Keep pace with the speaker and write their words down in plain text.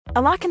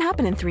A lot can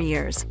happen in 3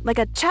 years, like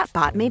a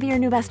chatbot may be your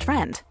new best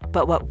friend.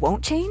 But what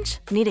won't change?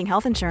 Needing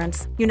health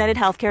insurance. United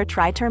Healthcare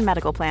Tri-Term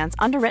Medical Plans,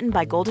 underwritten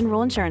by Golden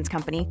Rule Insurance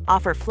Company,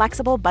 offer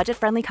flexible,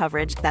 budget-friendly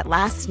coverage that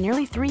lasts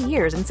nearly 3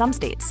 years in some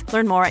states.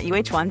 Learn more at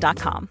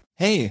uh1.com.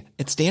 Hey,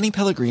 it's Danny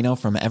Pellegrino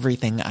from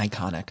Everything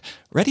Iconic.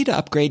 Ready to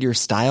upgrade your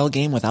style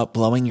game without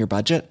blowing your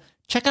budget?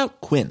 Check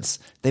out Quince.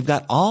 They've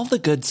got all the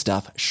good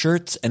stuff,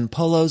 shirts and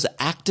polos,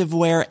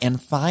 activewear,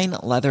 and fine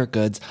leather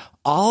goods,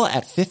 all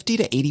at 50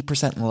 to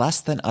 80%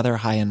 less than other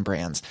high-end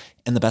brands.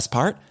 And the best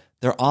part?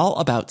 They're all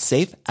about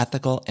safe,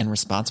 ethical, and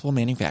responsible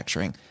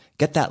manufacturing.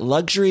 Get that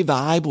luxury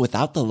vibe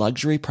without the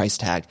luxury price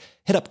tag.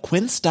 Hit up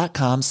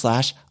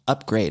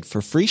quince.com/upgrade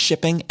for free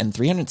shipping and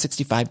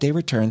 365-day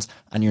returns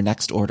on your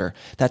next order.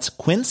 That's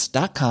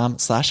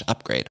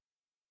quince.com/upgrade.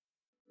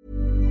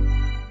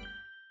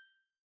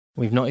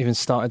 We've not even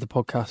started the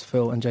podcast,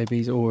 Phil, and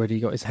JB's already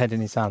got his head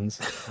in his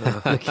hands.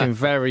 Looking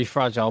very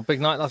fragile.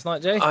 Big night last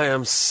night, Jay? I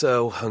am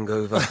so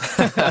hungover.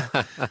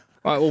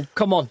 Right, well,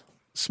 come on.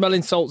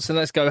 Smelling salts and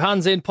let's go.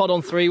 Hands in, pod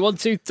on 3. 1,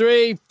 2,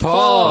 3.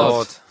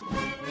 Pod!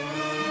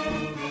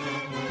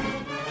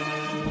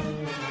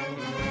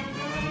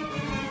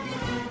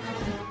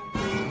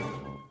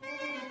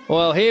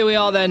 Well, here we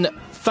are then.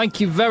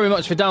 Thank you very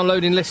much for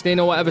downloading,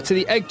 listening, or whatever, to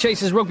the Egg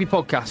Chasers Rugby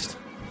Podcast.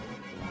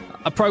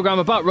 A programme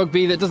about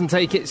rugby that doesn't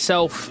take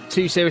itself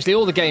too seriously,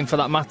 or the game for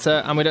that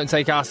matter, and we don't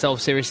take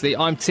ourselves seriously.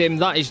 I'm Tim,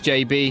 that is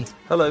JB.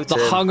 Hello, Tim.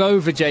 The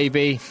hungover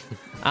JB,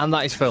 and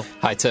that is Phil.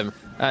 Hi, Tim.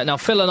 Now,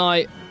 Phil and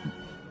I,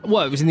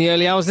 well, it was in the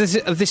early hours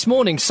of this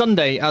morning,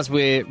 Sunday, as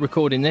we're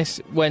recording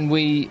this, when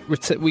we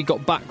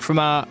got back from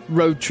our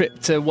road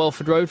trip to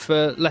Welford Road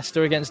for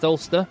Leicester against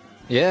Ulster.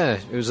 Yeah,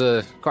 it was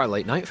quite a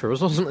late night for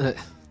us, wasn't it?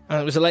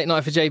 And it was a late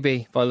night for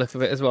JB, by the look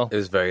of it as well. It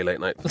was a very late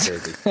night for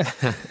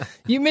JB.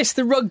 You missed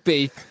the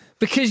rugby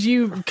because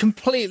you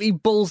completely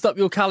ballsed up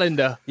your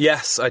calendar.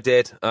 Yes, I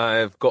did.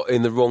 I've got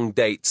in the wrong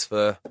dates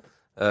for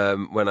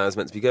when I was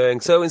meant to be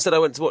going. So instead I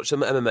went to watch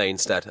some MMA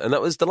instead, and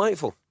that was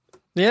delightful.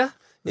 Yeah?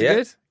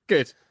 Yeah.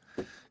 Good.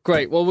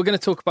 Great. Well, we're going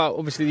to talk about,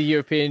 obviously, the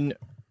European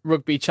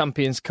Rugby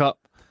Champions Cup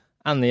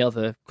and the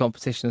other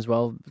competition as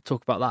well. We'll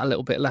talk about that a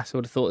little bit less, I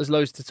would have thought. There's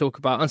loads to talk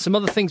about. And some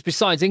other things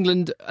besides.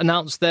 England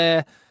announced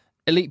their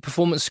elite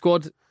performance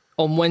squad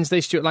on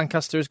Wednesday. Stuart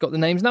Lancaster has got the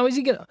names. Now, is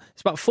he going to...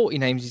 It's about 40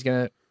 names he's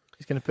going to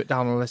put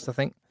down on the list, I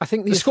think. I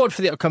think the squad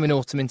for the upcoming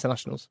autumn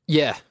internationals.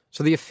 Yeah.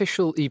 So the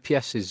official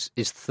EPS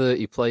is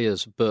 30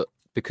 players, but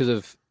because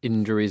of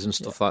injuries and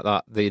stuff like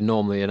that, they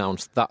normally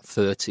announce that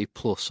 30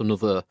 plus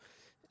another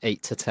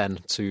 8 to 10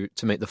 to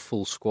make the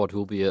full squad who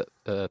will be at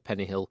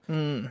Pennyhill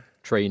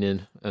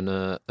training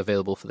and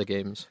available for the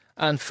games.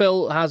 And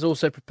Phil has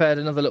also prepared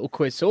another little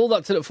quiz. So all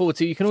that to look forward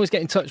to. You can always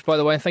get in touch, by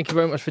the way, and thank you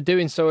very much for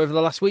doing so over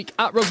the last week.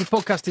 At Rugby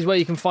Podcast is where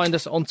you can find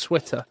us on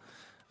Twitter.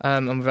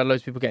 And we've had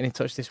loads of people getting in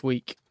touch this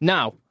week.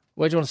 Now,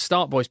 where do you want to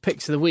start, boys?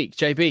 Picks of the week,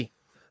 JB.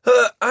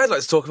 I'd like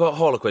to talk about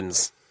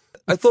Harlequins.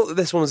 I thought that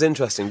this one was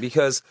interesting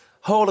because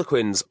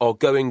Harlequins are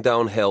going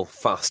downhill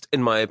fast,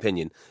 in my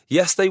opinion.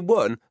 Yes, they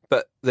won,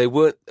 but they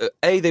weren't.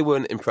 They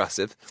weren't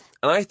impressive,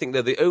 and I think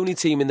they're the only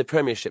team in the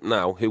Premiership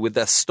now who, with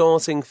their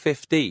starting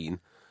 15,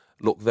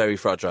 look very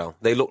fragile.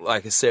 They look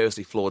like a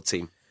seriously flawed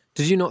team.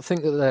 Did you not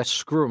think that their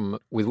scrum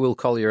with Will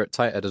Collier at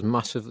tight head has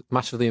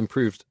massively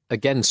improved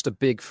against a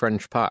big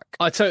French pack?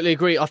 I totally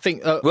agree. I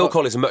think Will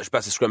Collier's a much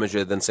better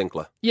scrummager than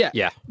Sinclair.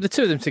 Yeah. The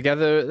two of them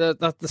together,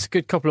 that's a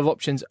good couple of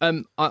options.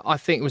 I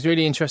think it was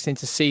really interesting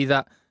to see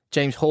that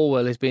James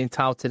Horwell is being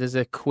touted as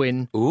a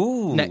Quinn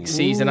next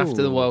season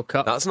after the World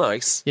Cup. That's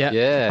nice.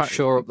 Yeah,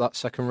 shore up that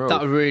second row.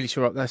 That would really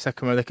shore up their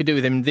second row. They could do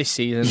with him this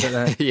season,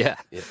 but yeah.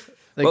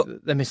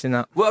 They're missing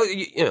that. Well,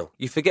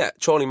 you forget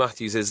Charlie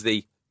Matthews is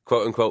the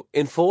quote-unquote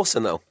enforcer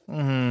now.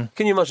 Mm-hmm.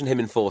 Can you imagine him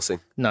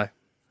enforcing? No.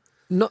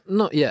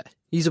 Not yet.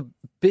 He's a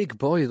big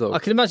boy, though. I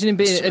can imagine him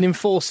being an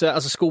enforcer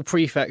as a school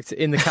prefect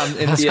in the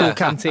school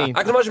canteen.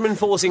 I can imagine him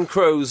enforcing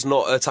crows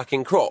not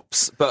attacking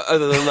crops, but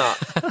other than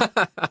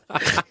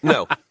that,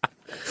 no.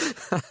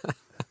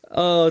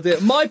 Oh, dear.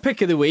 My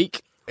pick of the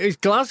week is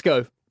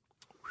Glasgow.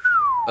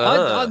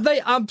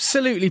 They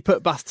absolutely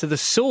put Bath to the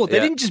sword. They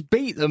didn't just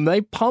beat them,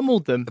 they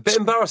pummeled them. A bit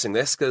embarrassing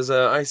this, because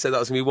I said that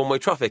was going to be one-way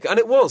traffic, and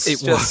it was. It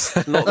was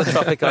just not the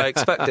traffic I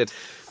expected.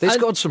 They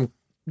scored some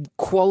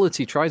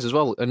quality tries as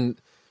well,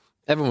 and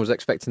everyone was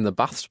expecting the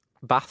Bath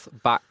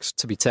backs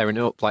to be tearing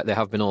it up like they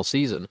have been all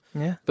season.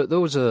 Yeah. But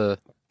those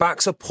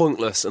backs are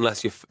pointless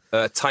unless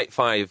you're tight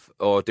five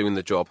or doing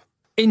the job.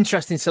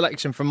 Interesting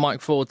selection from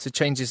Mike Ford to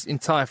change his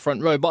entire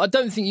front row, but I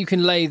don't think you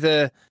can lay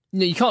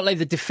you can't lay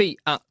the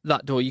defeat at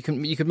that door. You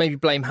could maybe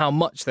blame how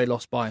much they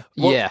lost by.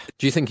 Yeah.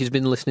 Do you think he's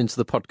been listening to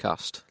the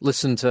podcast?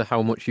 Listen to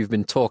how much you've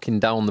been talking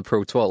down the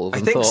Pro 12.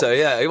 I think so,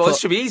 yeah. Well, it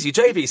should be easy.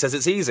 JB says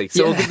it's easy,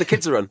 so we'll give the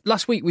kids a run.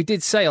 Last week we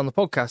did say on the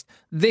podcast,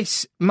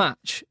 this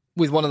match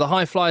with one of the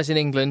high flyers in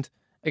England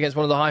against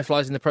one of the high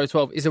flyers in the Pro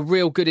 12 is a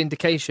real good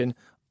indication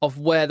of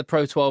where the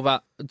Pro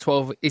 12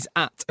 is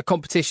at, a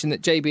competition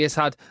that JB has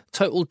had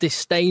total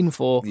disdain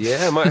for.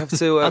 Yeah, I might have to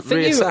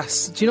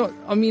reassess. Do you know,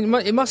 I mean,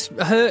 it must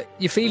hurt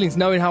your feelings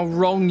knowing how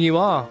wrong you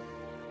are.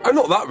 I'm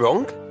not that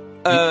wrong.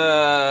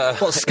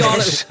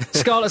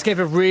 Scarlets gave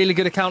a really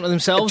good account of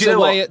themselves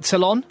away at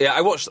Toulon. Yeah,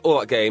 I watched all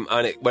that game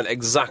and it went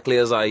exactly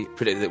as I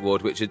predicted it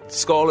would, which is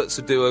Scarlets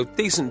would do a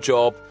decent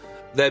job.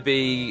 They'd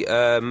be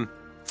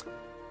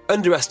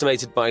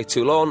underestimated by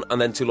Toulon,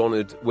 and then Toulon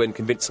would win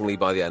convincingly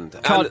by the end.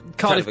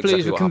 Cardiff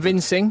Blues were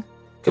convincing.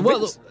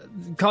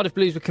 Cardiff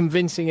Blues were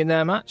convincing in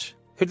their match.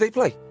 Who did they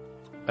play?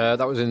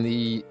 That was in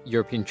the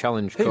European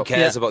Challenge Cup. Who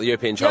cares about the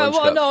European Challenge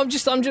Cup?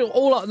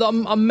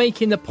 No, I'm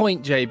making the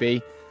point,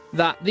 JB,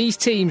 that these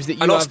teams that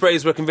you and have...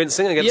 Ospreys were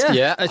convincing against...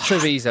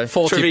 Treviso.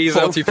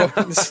 40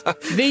 points.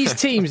 These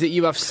teams that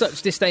you have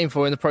such disdain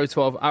for in the Pro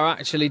 12 are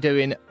actually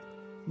doing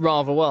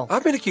rather well.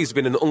 I've been accused of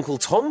being an Uncle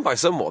Tom by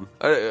someone.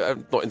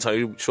 I'm not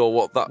entirely sure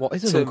what that... What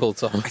is an Uncle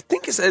Tom? I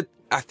think it's a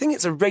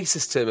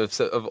racist term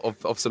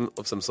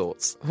of some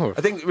sorts. Oh.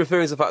 I think it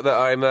refers to the fact that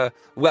I'm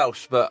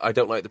Welsh, but I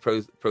don't like the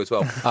Pro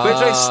 12. Which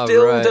I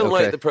still don't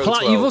like the Pro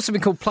 12. You've also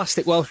been called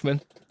Plastic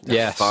Welshman.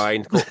 Yes.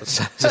 Fine.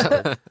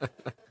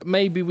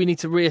 Maybe we need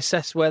to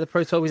reassess where the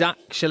Pro 12 is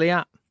actually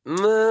at.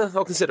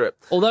 I'll consider it.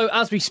 Although,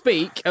 as we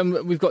speak,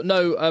 we've got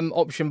no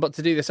option but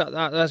to do this.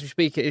 As we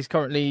speak, it is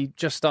currently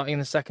just starting in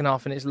the second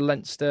half, and it's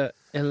Leinster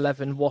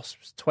 11,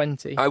 Wasps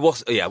 20.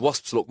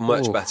 Wasps look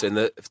much better. In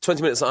the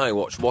 20 minutes that I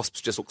watched,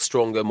 Wasps just look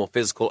stronger, more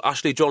physical.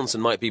 Ashley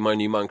Johnson might be my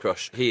new man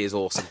crush. He is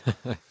awesome.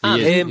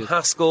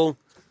 Haskell,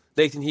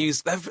 Nathan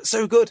Hughes, they're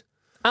so good.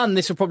 And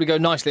this will probably go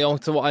nicely on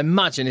to what I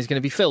imagine is going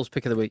to be Phil's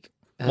pick of the week.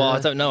 Well,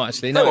 I don't know,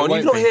 actually. No,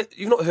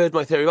 you've not heard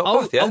my theory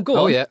about Bath yet? Oh, go on.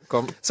 Oh, yeah, go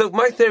on. So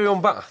my theory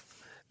on Bath,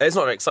 it's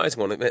not an exciting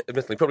one,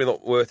 admittedly, probably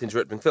not worth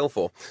interrupting Phil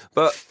for,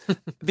 but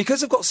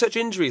because they've got such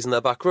injuries in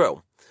their back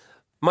row,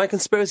 my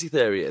conspiracy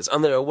theory is,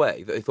 and they're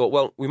away, that they thought,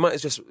 well, we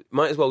might as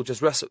well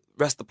just rest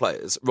the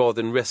players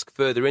rather than risk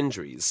further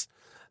injuries,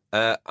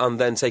 and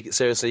then take it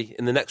seriously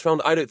in the next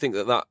round. I don't think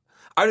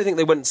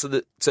they went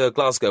to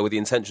Glasgow with the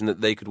intention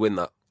that they could win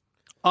that.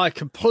 I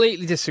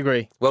completely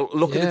disagree. Well,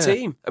 look at the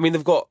team. I mean,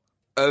 they've got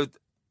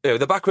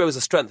the back row is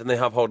a strength, and they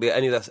have hardly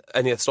any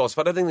other starters.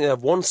 I don't think they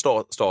have one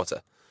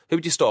starter. Who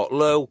would you start?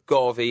 Lowe,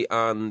 Garvey,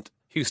 and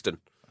Houston.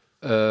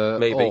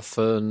 Maybe. Or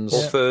Ferns.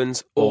 Or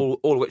Ferns, all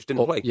of which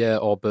didn't play. Yeah,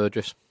 or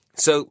Burgess.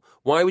 So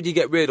why would you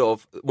get rid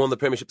of one of the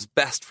Premiership's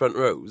best front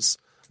rows?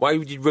 Why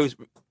would you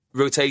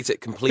rotate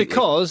it completely?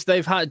 Because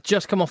they've had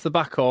just come off the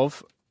back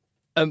of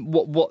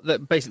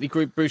what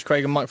basically Bruce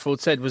Craig and Mike Ford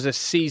said was a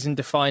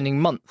season-defining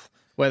month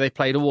where they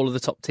played all of the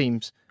top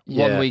teams.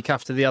 One week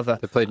after the other.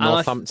 They played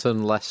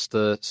Northampton,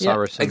 Leicester,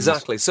 Saracens. Yeah,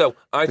 exactly. So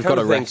I kind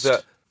of think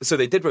that... So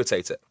they did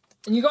rotate it.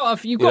 They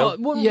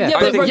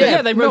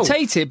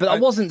rotated, but I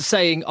wasn't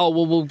saying,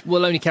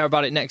 we'll only care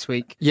about it next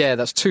week. Yeah,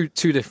 that's two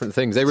different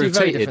things. They rotated,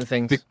 very different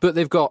things. But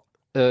they've got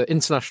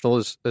international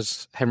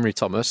as Henry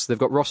Thomas. They've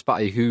got Ross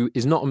Batty, who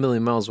is not a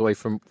million miles away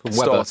from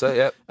Webber. Starter,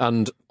 yeah.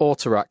 And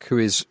Ortarak, who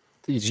he's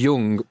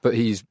young, but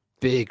he's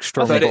big,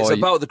 strong boy. It's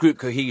about the group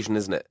cohesion,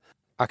 isn't it?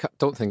 I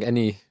don't think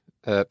any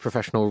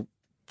professional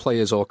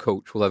players or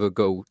coach will ever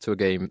go to a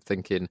game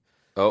thinking...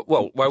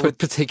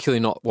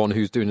 particularly not one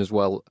who's doing as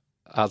well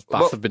as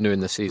Bath have been doing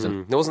this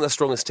season. It wasn't their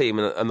strongest team,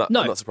 and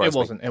that surprised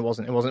me. It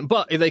wasn't.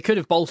 But they could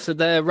have bolstered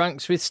their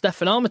ranks with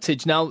Stefan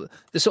Armitage. Now,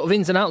 the sort of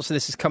ins and outs of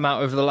this has come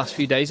out over the last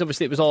few days.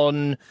 Obviously, it was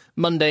on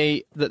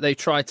Monday that they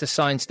tried to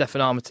sign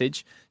Stefan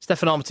Armitage.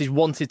 Stefan Armitage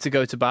wanted to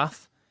go to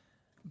Bath.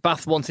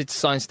 Bath wanted to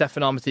sign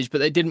Stefan Armitage, but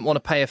they didn't want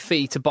to pay a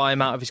fee to buy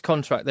him out of his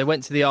contract. They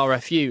went to the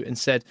RFU and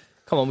said,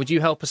 come on, would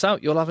you help us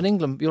out? You'll have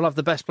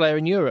the best player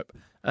in Europe.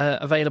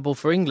 Available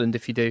for England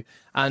if you do.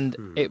 And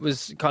it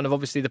was kind of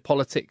obviously the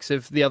politics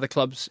of the other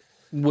clubs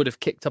would have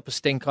kicked up a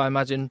stink. I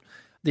imagine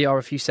the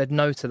RFU said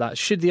no to that.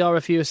 Should the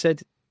RFU have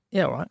said,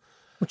 yeah, all right,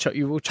 we'll chuck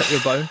you a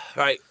bone.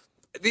 Right.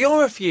 The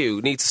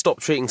RFU need to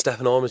stop treating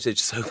Stefan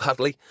Armitage so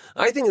badly.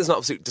 I think it's an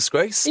absolute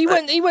disgrace. He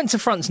went to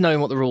France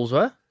knowing what the rules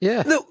were.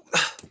 Yeah. No,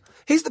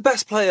 he's the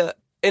best player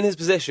in his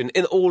position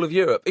in all of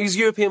Europe. He's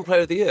European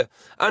Player of the Year,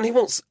 and he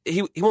wants to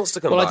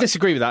come back. Well, I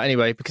disagree with that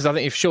anyway, because I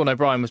think if Sean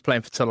O'Brien was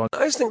playing for Toulon...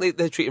 I just think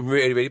they treat him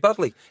really, really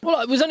badly. Well,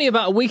 it was only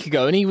about a week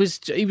ago, and he was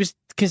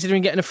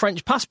considering getting a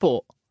French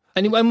passport.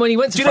 And when he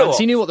went to France,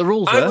 he knew what the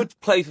rules were. I would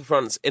play for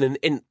France in an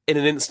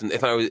instant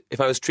if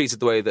I was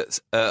treated the way that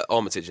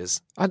Armitage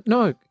is.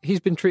 No, he's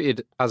been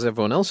treated as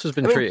everyone else has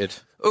been treated.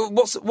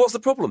 What's the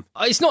problem?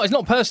 It's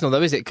not personal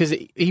though, is it? Because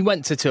he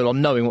went to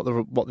Toulon knowing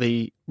what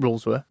the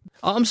rules were.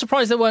 I'm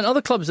surprised there weren't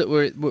other clubs that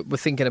were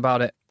thinking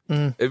about it.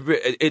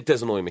 It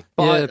does annoy me.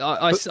 But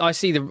I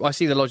see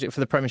the logic for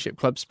the Premiership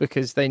clubs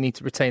because they need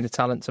to retain the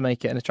talent to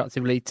make it an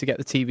attractive league to get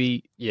the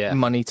TV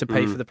money to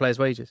pay for the players'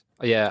 wages.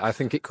 Yeah, I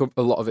think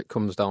a lot of it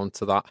comes down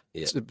to that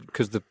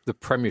because the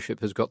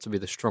Premiership has got to be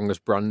the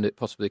strongest brand it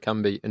possibly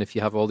can be, and if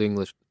you have all the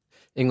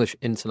English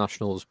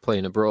internationals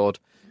playing abroad,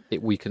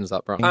 it weakens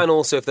that brand. And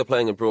also, if they're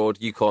playing abroad,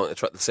 you can't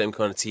attract the same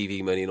kind of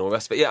TV money and all the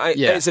rest of it.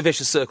 It's a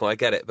vicious circle, I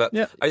get it. But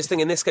I just think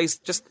in this case,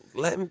 just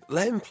let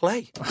him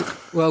play.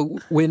 Well,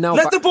 we're now...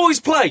 Let the boys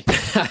play!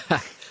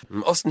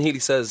 Austin Healy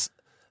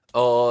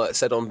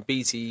said on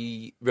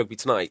BT Rugby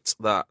Tonight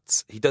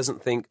that he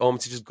doesn't think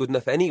Armitage is good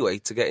enough anyway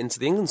to get into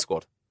the England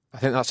squad. I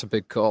think that's a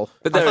big call.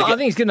 But I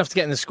think he's good enough to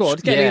get in the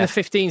squad. Getting in the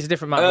 15 is a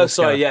different matter. Oh,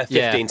 sorry,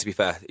 15 to be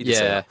fair. You did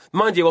say that.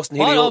 Mind you, Austin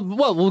Healy...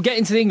 Well, we'll get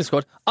into the England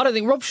squad. I don't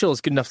think Rob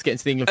Shaw's good enough to get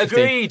into the England 15.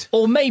 Agreed.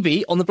 Or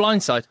maybe on the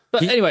blind side.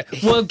 But anyway,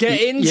 we'll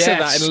get into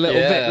that in a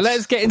little bit.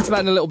 Let's get into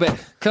that in a little bit.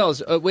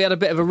 Because we had a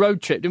bit of a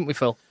road trip, didn't we,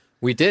 Phil?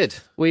 We did.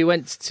 We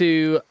went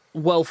to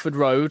Welford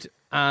Road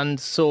and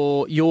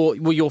saw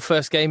your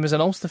first game as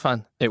an Ulster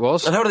fan. It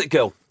was. And how did it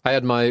go? I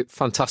had my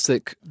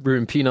fantastic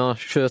Ruan Pinar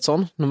shirt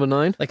on, number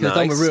 9. They could have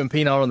done with Ruan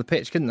Pinar on the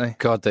pitch, couldn't they?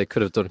 God, they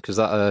could have done, because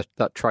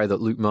that try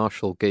that Luke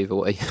Marshall gave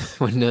away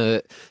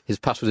when his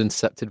pass was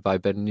intercepted by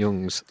Ben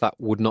Youngs, that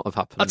would not have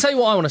happened. I'll tell you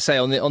what I want to say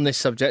on this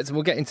subject, and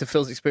we'll get into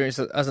Phil's experience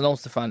as an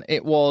Ulster fan.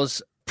 It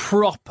was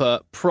proper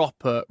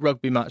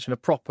rugby match and a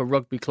proper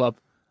rugby club.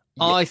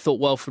 Yeah. I thought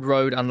Welford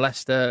Road and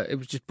Leicester, it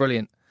was just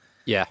brilliant.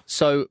 Yeah.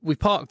 So we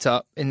parked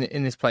up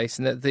in this place,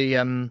 and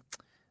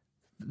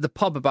the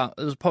pub there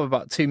was a pub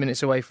about 2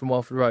 minutes away from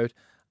Welford Road.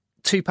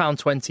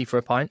 £2.20 for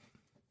a pint.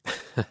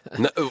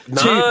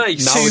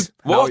 Nice.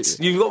 What?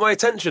 You've got my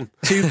attention.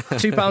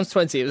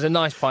 £2.20. It was a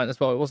nice pint as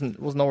well. It wasn't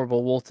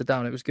horrible, watered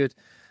down. It was good.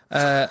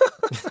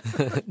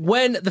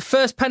 When the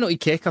first penalty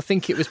kick, I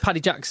think it was Paddy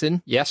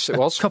Jackson. Yes, it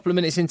was. A couple of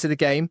minutes into the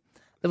game,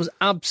 there was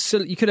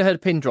you could have heard a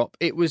pin drop.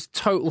 It was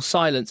total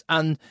silence,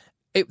 and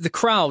the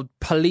crowd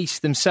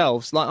policed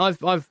themselves. Like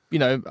I've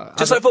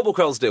just like football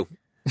crowds do.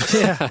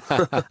 Yeah,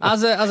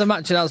 as a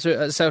match announcer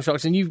at Sale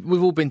Shocks, and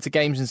we've all been to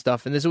games and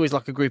stuff, and there's always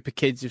like a group of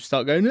kids who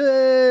start going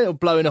or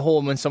blowing a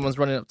horn when someone's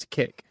running up to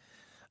kick,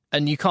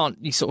 and you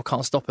sort of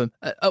can't stop them.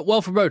 At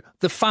Welford Road,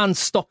 the fans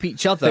stop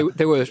each other.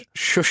 They were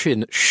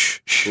shushing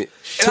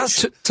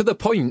to the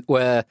point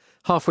where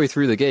halfway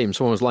through the game,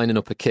 someone was lining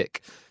up a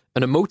kick,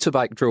 and a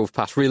motorbike drove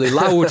past really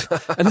loud,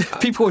 and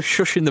people were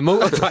shushing the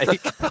motorbike.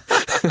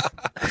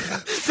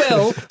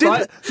 Phil,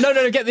 right?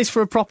 No, get this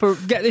for a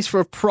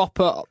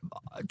proper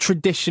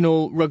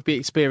traditional rugby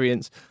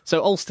experience.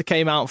 So Ulster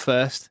came out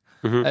first,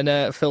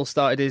 and Phil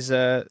started his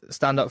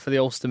stand up for the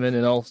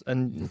Ulstermen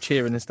and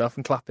cheering and stuff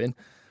and clapping.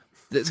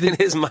 In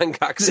his Manc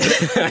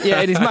accent.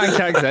 Yeah, in his Manc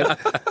accent.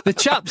 The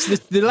chaps,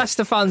 the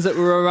Leicester fans that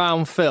were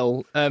around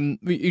Phil,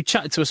 who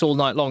chatted to us all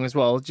night long as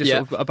well, just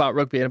sort of about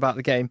rugby and about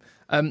the game.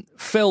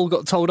 Phil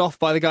got told off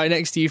by the guy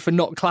next to you for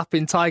not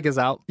clapping Tigers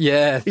out.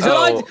 Yeah. He said,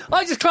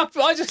 I just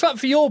clapped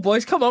for your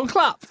boys. Come on,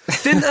 clap.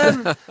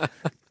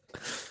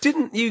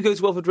 Didn't you go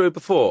to Welford Road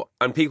before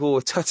and people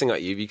were tutting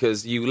at you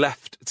because you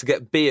left to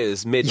get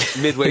beers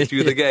midway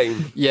through the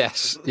game?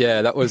 Yes.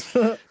 Yeah, there was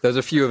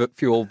a few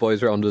old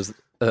boys around us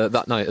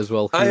that night as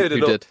well. I heard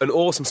an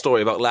awesome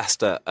story about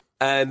Leicester,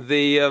 and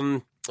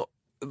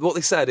what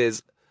they said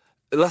is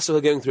Leicester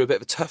were going through a bit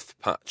of a tough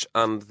patch,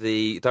 and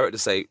the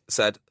director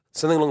said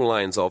something along the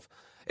lines of,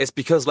 it's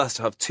because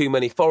Leicester have too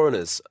many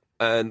foreigners.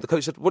 And the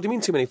coach said, what do you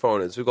mean too many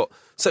foreigners? We've got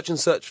such and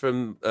such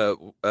from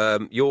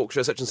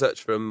Yorkshire, such and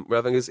such from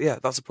wherever. He goes, yeah,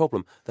 that's a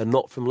problem. They're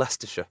not from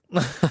Leicestershire.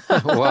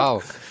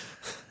 Wow.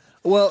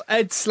 Well,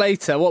 Ed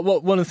Slater,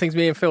 one of the things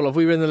me and Phil,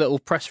 we were in the little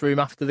press room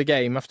after the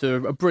game,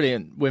 after a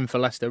brilliant win for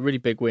Leicester, a really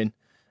big win.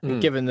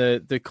 Given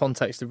the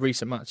context of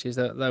recent matches,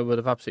 they would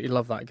have absolutely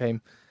loved that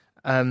game.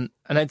 And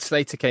Ed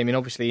Slater came in,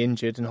 obviously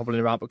injured and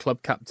hobbling around, but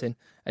club captain,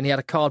 and he had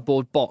a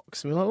cardboard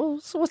box. And we were like, well,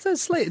 so what's Ed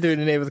Slater doing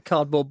in here with a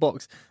cardboard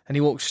box? And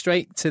he walked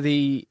straight to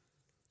the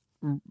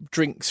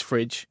drinks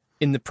fridge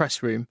in the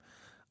press room,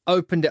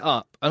 opened it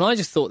up, and I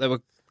just thought there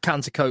were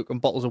cans of Coke and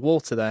bottles of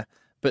water there,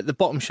 but the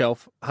bottom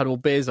shelf had all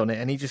beers on it,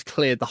 and he just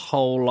cleared the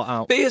whole lot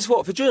out. Beers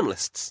what, for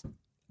journalists?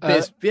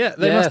 Beers,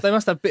 they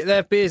must have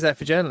beers there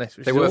for journalists.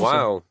 They were awesome.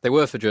 Wow. They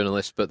were for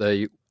journalists, but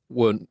they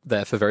weren't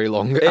there for very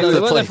long. They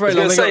weren't there for very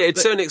long. It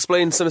certainly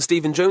explains some of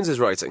Stephen Jones's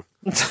writing.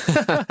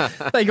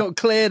 They got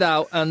cleared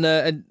out,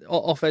 and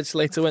off Ed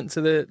Slater went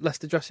to the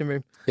Leicester dressing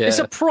room. Yeah. It's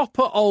a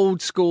proper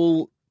old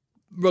school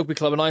rugby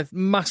club, and I've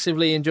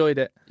massively enjoyed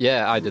it.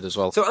 Yeah, I did as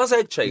well. So as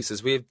Egg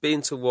Chasers, we've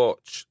been to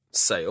watch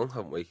Sale,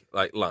 haven't we?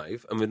 Like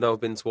live, and we've now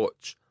been to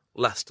watch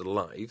Leicester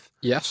live.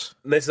 Yes.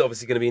 And this is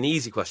obviously going to be an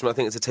easy question, but I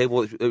think it's a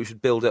table that we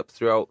should build up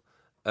throughout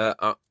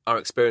our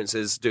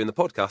experiences doing the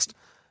podcast.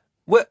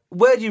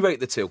 Where do you rate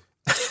the two?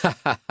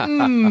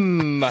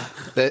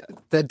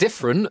 They're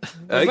different.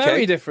 Okay.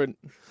 Very different.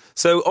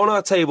 So on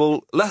our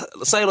table,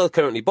 Sale are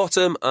currently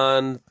bottom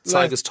and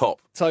Tigers top.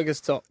 Tigers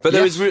top. But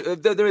there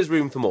is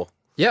room for more.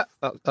 Yeah,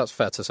 that's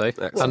fair to say.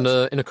 Excellent.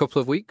 And in a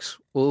couple of weeks,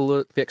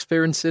 we'll be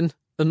experiencing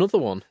another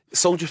one.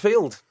 Soldier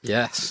Field.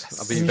 Yes.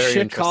 That'll be In very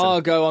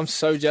Chicago, I'm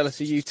so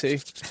jealous of you two.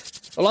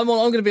 Well, I'm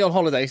going to be on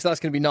holiday, so that's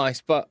going to be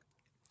nice. But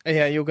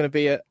yeah, you're going to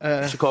be at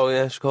Chicago.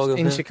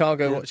 In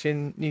Chicago,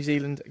 watching New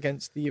Zealand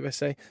against the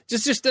USA.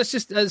 Let's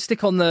just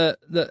stick on the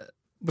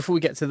before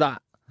we get to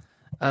that.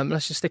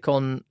 Let's just stick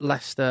on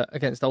Leicester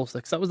against Ulster,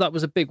 because that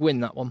was a big win,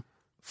 that one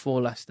for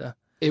Leicester.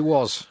 It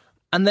was.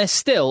 And they're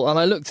still, and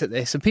I looked at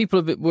this, and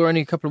people were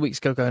only a couple of weeks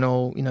ago going,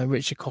 oh,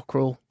 Richard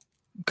Cockerell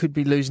could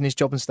be losing his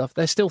job and stuff.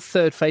 They're still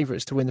third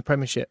favourites to win the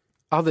Premiership.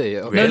 Are they?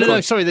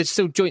 No, sorry, they're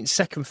still joint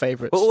second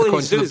favourites. Well, all they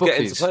need to do the is get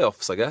into bookies.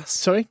 playoffs, I guess.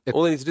 Sorry?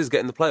 All they need to do is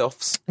get in the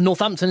playoffs.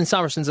 Northampton and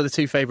Saracens are the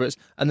two favourites,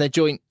 and they're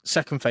joint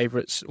second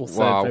favourites or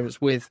third favourites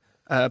with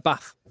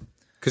Bath.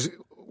 Because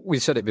we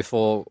said it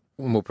before,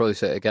 and we'll probably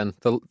say it again,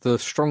 the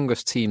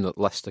strongest team that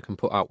Leicester can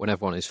put out when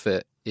everyone is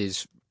fit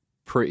is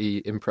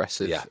pretty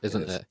impressive,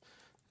 isn't it?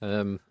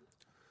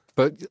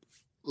 But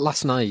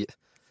last night,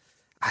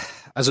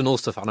 as an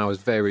Ulster fan, I was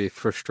very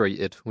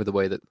frustrated with the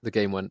way that the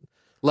game went.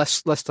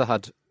 Leicester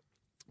had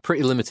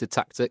pretty limited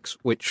tactics,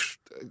 which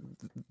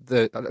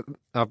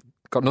I've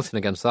got nothing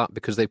against that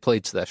because they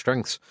played to their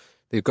strengths.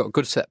 They've got a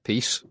good set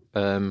piece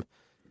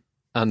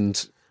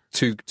and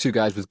two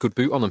guys with good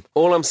boot on them.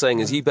 All I'm saying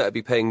is you better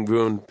be paying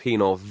Ruan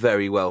Pienaar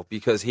very well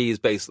because he is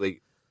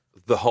basically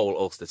the whole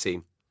Ulster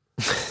team.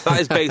 That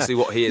is basically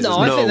what he is.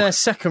 I think their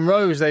second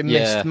rows they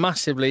missed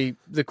massively.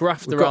 The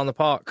graft around the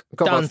park.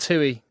 Dan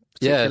Toohey,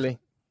 particularly.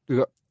 We've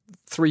got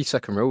 3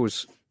 second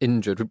rows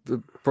injured. We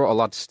brought a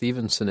lad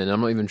Stevenson in.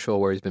 I'm not even sure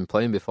where he's been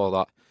playing before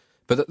that.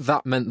 But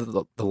that meant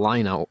that the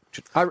line out,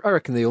 I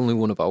reckon they only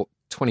won about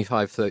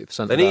 25-30%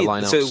 of their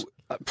line outs.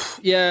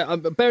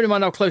 Bearing in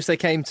mind how close they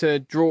came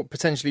to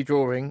potentially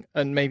drawing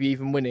and maybe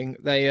even winning,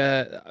 they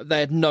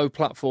had no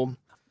platform.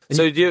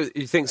 So do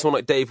you think someone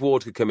like Dave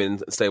Ward could come in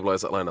and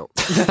stabilise that line-out?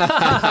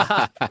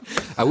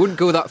 I wouldn't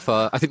go that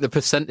far. I think the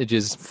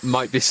percentages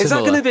might be similar. Is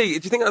that going to be...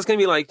 Do you think that's going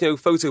to be like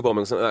photo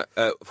bombing or something like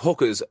that?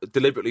 Hookers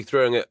deliberately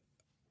throwing it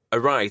a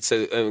right,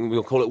 so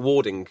we'll call it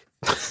warding.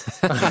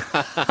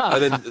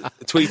 And then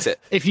tweet it.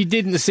 If you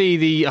didn't see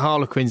the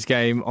Harlequins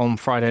game on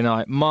Friday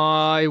night,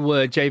 my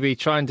word, JB,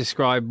 try and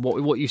describe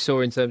what you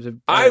saw in terms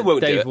of Dave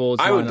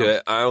Ward's I won't do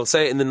it. I'll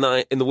say it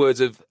in the words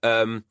of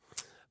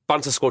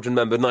Banter Squadron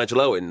member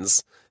Nigel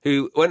Owens,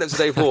 who went up to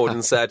Dave Ward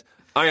and said,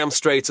 "I am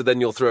straighter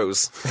than your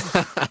throws."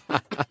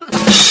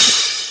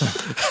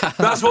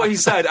 That's what he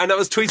said, and that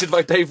was tweeted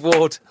by Dave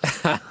Ward.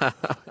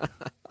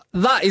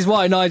 That is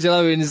why Nigel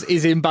Owens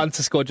is in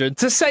Banter Squadron.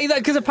 To say that,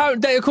 because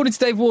apparently, according to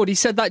Dave Ward, he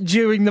said that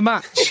during the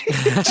match.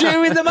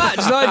 During the match,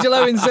 Nigel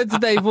Owens said to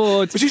Dave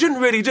Ward... Which you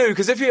shouldn't really do,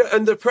 because if you're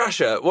under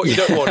pressure, what you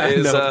don't want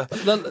is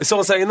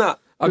someone saying that.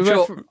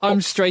 I'm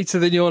straighter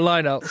than your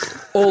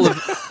lineouts.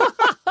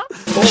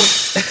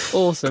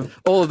 Awesome.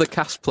 All of the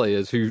cast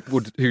players who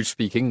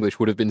speak English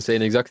would have been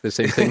saying exactly the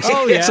same thing.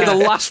 Oh, yeah. So the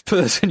last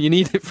person you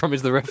need it from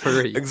is the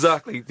referee.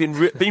 Exactly.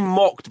 Being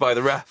mocked by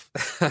the ref.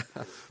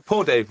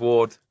 Poor Dave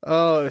Ward.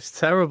 Oh, it's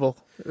terrible.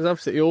 It was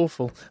absolutely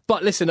awful.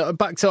 But listen,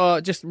 back to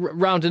just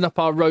rounding up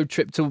our road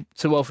trip to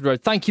Welford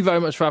Road. Thank you very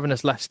much for having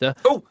us, Leicester.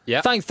 Oh,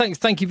 yeah.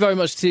 Thank you very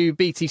much to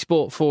BT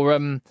Sport for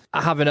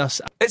having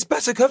us. It's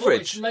better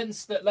coverage.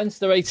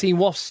 Leinster 18,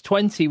 Wasps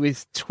 20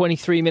 with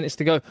 23 minutes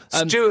to go.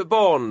 Stuart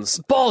Bonds.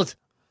 Bod.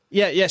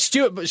 Yeah,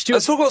 Stuart. Let's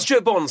talk about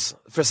Stuart Bonds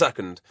for a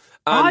second.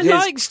 I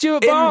like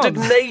Stuart Bonds.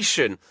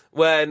 Indignation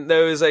when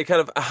there was a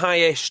kind of a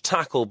high-ish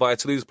tackle by a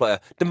Toulouse player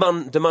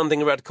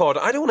demanding a red card.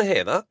 I don't want to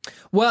hear that.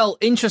 Well,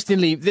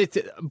 interestingly,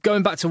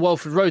 going back to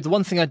Welford Road, the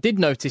one thing I did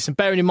notice, and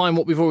bearing in mind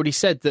what we've already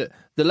said, that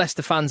the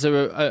Leicester fans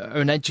are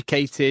an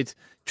educated,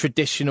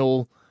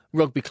 traditional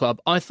rugby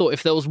club, I thought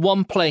if there was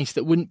one place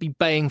that wouldn't be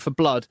baying for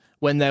blood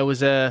when there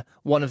was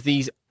one of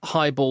these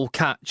high ball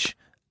catch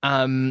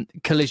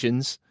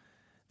collisions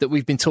that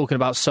we've been talking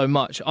about so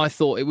much, I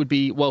thought it would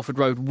be Welford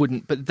Road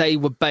wouldn't, but they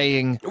were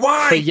baying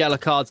for yellow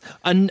cards.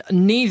 And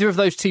neither of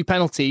those two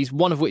penalties,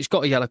 one of which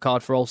got a yellow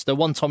card for Ulster,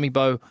 one Tommy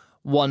Bowe,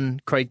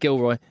 one Craig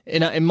Gilroy.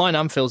 In mine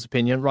and Phil's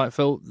opinion, right,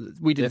 Phil,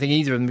 we didn't think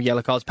either of them were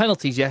yellow cards.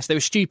 Penalties, yes, they were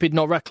stupid,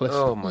 not reckless.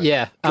 Oh my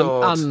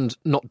God. And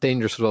not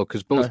dangerous as well,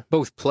 because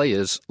both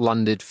players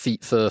landed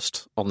feet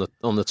first on the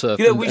turf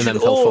we and should then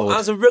fell forward.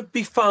 As a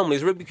rugby family,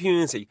 as a rugby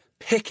community,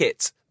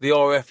 picket the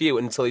RFU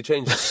until he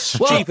changes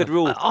stupid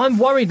rule. I'm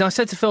worried, and I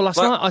said to Phil last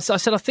night, I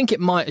said I think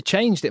it might have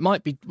changed. It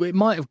might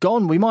have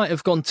gone. We might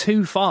have gone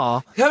too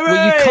far. Hooray!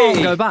 Where you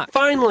can't go back.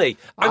 Finally.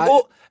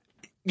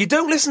 You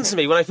don't listen to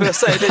me when I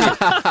first say it, do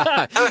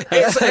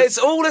you? It's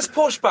all this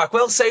pushback.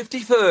 Well,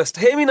 safety first.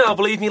 Hear me now,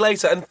 believe me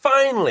later. And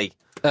finally.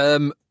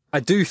 I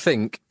do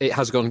think it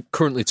has gone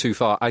currently too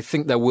far. I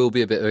think there will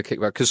be a bit of a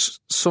kickback because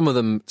some of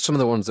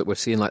the ones that we're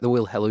seeing, like the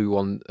Will Hellu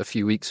one a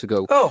few weeks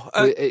ago,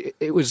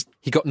 it was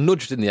he got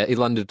nudged in the air. He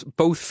landed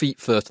both feet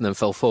first and then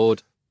fell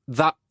forward.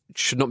 That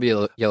should not be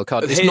a yellow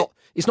card.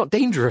 It's not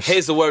dangerous.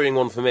 Here's the worrying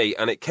one for me,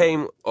 and it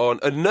came on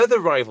another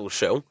rival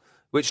show,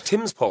 which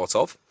Tim's part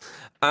of,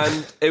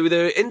 and they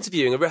were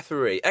interviewing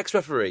a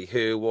ex-referee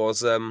who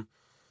was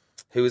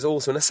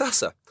also an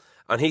assessor.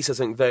 And he said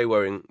something very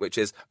worrying, which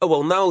is,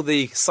 now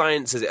the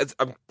science is...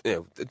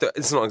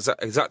 it's not an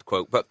exact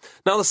quote, but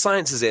now the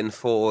science is in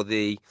for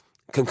the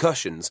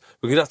concussions.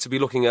 We're going to have to be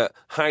looking at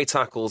high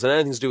tackles and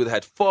anything to do with the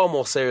head far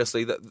more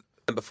seriously than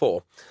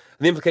before.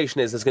 And the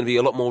implication is there's going to be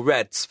a lot more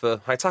reds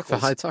for high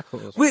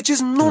tackles. Which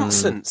is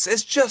nonsense.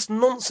 It's just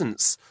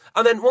nonsense.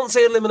 And then once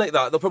they eliminate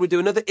that, they'll probably do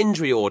another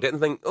injury audit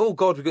and think, oh,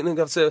 God, we're going to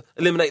have to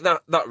eliminate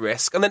that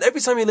risk. And then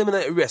every time you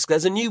eliminate a risk,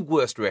 there's a new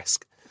worst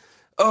risk.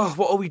 Oh,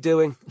 what are we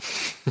doing?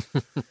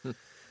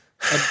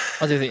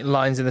 I do think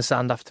lines in the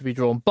sand have to be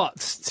drawn. But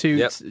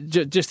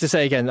just to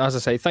say again, as I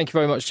say, thank you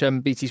very much,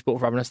 BT Sport,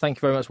 for having us. Thank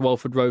you very much,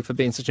 Welford Road, for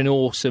being such an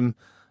awesome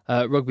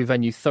rugby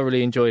venue.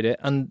 Thoroughly enjoyed it.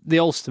 And the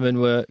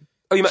Ulstermen were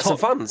Oh, you met some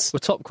fans? Were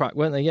top crack,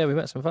 weren't they? Yeah, we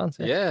met some fans.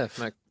 Yeah.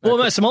 We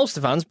met some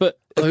Ulster fans, but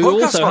who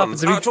Podcast also happened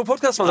fans, to be actual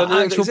podcast fans. I didn't know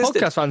they actual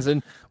existed. podcast fans,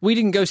 and we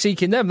didn't go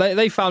seeking them.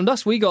 They found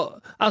us. We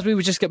got, as we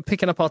were just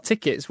picking up our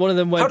tickets, one of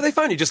them went... How did they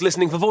find you? Just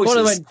listening for voices?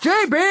 One of them went,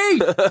 JB!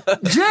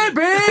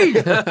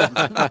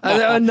 JB!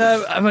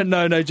 I went,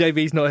 no,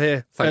 JB's not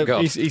here. Thank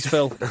God. He's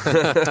Phil.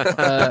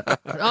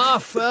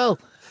 Phil!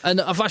 And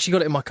I've actually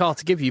got it in my car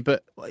to give you,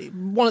 but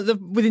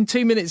within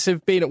 2 minutes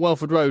of being at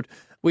Welford Road,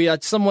 we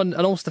had an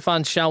Ulster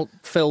fan shout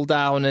Phil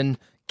down and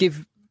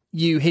give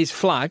you his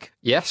flag.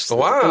 Yes.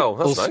 Wow,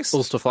 that's nice.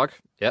 Ulster flag,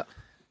 yeah.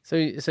 So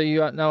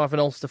you now have an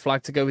Ulster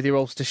flag to go with your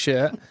Ulster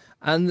shirt,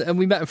 and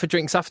we met him for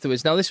drinks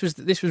afterwards. Now this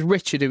was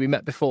Richard, who we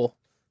met before.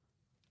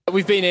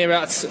 We've been here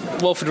at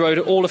Welford Road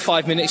all of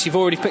 5 minutes. You've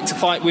already picked a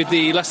fight with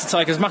the Leicester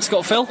Tigers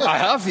mascot, Phil. I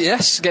have,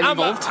 yes. Get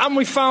involved. And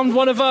we found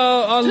one of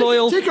our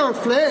loyal... Take our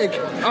flag.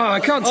 Oh, I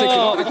can't take it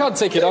off. I can't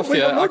take it off We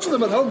yet. got lots of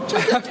them at home.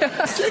 Take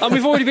it. And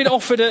we've already been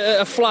offered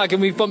a flag,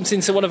 and we've bumped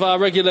into one of our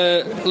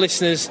regular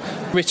listeners,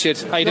 Richard.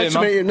 How you doing,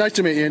 man? Nice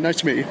to meet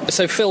you.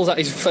 So Phil's at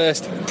his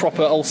first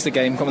proper Ulster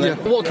game coming in.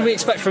 What can we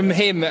expect from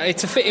him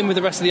to fit in with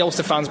the rest of the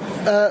Ulster fans?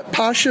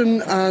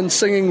 Passion and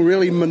singing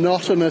really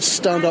monotonous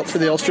stand up for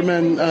the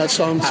Ulstermen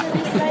songs.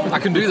 I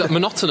can do that.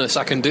 Monotonous,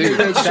 I can do.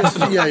 It's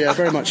just, yeah,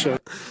 very much so.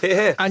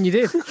 Yeah. And you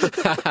did.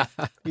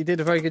 You did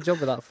a very good job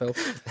with that, Phil.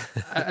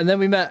 And then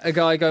we met a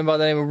guy going by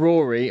the name of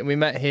Rory, and we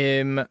met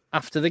him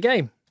after the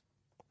game.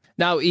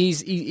 Now,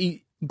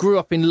 he grew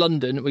up in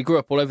London. We grew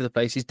up all over the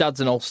place. His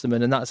dad's an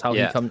Ulsterman, and that's how he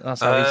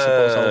supports Ulster.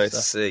 I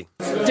see.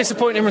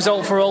 Disappointing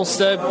result for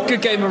Ulster.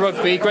 Good game of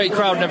rugby, great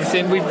crowd and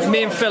everything.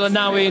 Me and Phil are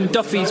now in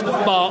Duffy's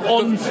bar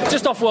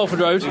just off Welford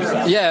Road.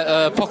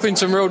 Yeah,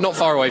 Pocklington Road, not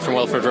far away from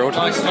Welford Road.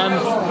 Nice.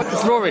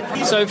 Rory,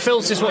 so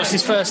Phil's just watched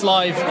his first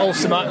live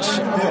Ulster match.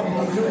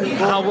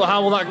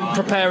 How will that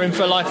prepare him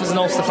for life as an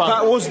Ulster fan?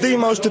 That was the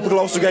most typical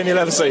Ulster game you'll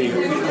ever see.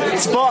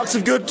 Sparks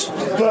of good,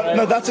 but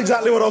no, that's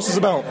exactly what Ulster's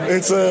about.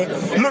 It's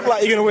look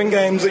like you're going to win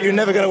games that you're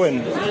never going to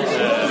win.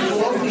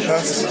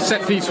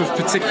 Set piece was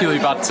particularly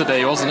bad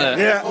today, wasn't it?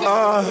 Yeah,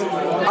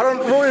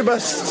 Rory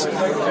Best,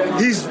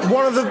 he's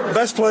one of the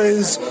best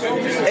players,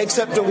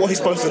 except at what he's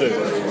supposed to do.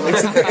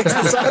 It's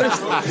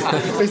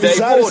the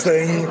saddest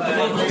thing.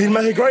 He'd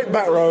make a great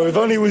back row if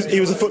only he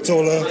was a foot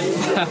taller.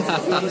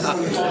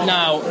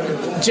 Now,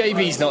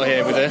 JB's not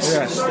here with us.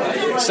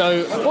 Yes.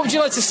 So, what would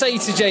you like to say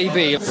to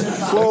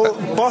JB? Well,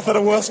 Bath had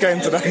a worse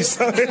game today,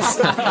 so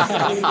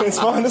it's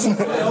fine, isn't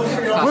it?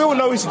 We all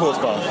know he supports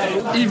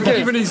Bath.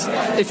 Even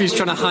if he's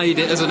trying to hide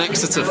it as an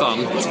Exeter fan.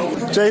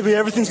 JB,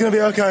 everything's going to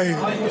be okay.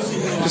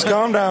 Just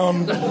calm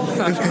down.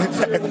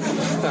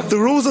 The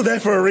rules are there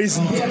for a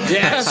reason.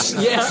 Yes,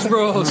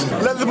 Rose.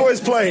 Let the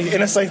boys play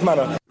in a safe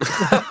manner.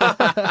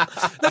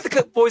 Let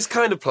the boys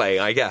kind of play,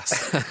 I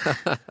guess.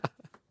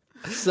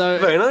 So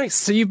Very nice.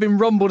 So you've been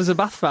rumbled as a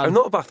Bath fan. I'm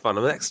not a Bath fan,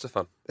 I'm an Exeter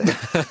fan.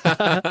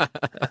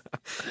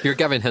 You're a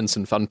Gavin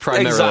Henson fan,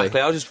 primarily.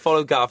 Exactly, I'll just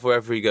follow Gav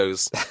wherever he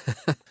goes.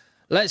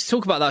 Let's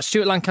talk about that.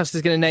 Stuart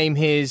Lancaster's going to name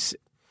his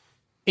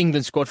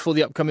England squad for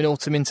the upcoming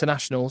autumn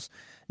internationals.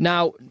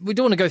 Now, we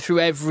don't want to go through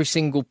every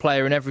single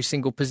player and every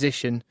single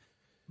position,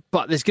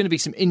 but there's going to be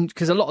some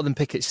because a lot of them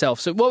pick itself.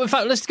 So, well, in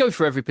fact, let's go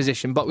for every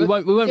position, but we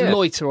won't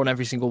loiter on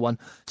every single one.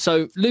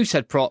 So,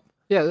 loosehead prop.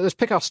 Yeah, let's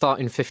pick our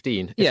starting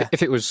 15.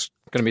 If it was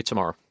going to be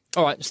tomorrow.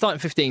 All right, starting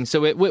 15.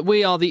 So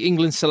we are the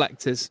England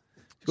selectors.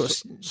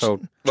 So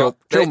Well,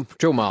 Joe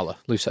Marler,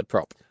 loosehead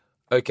prop.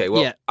 Okay,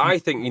 well, Yeah. I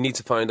think you need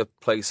to find a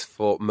place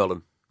for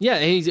Mullen. Yeah,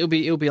 he'll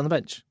be on the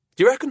bench.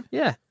 Do you reckon?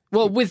 Yeah.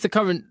 Well, with the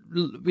current,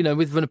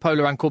 with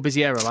Vunipola and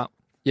Corbiziero out,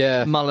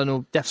 Yeah. Mullen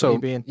will definitely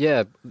be in.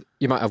 Yeah,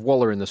 you might have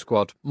Waller in the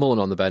squad, Mullen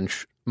on the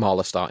bench,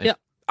 Marler starting. Yeah.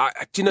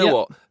 Do you know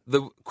what?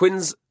 The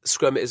Quinn's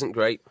scrum isn't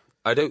great.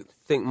 I don't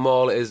think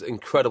Marler is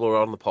incredible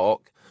around the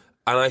park.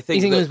 And I think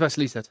He's England's best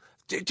loosehead.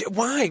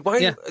 Why?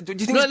 Yeah. Do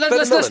you think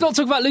Let's not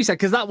talk about loosehead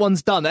because that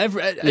one's done.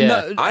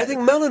 No, I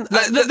think Mullen...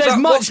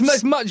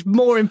 there's much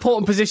more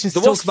important positions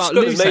to talk about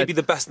loosehead. loosehead. Maybe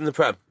the best in the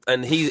Prem,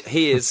 and he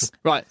is...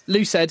 Right,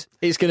 loosehead,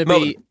 it's going to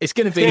be... It's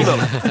going to be...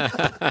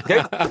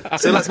 Okay,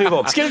 so let's move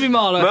on. It's going to be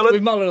Marler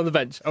with Mullen on the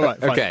bench. All right,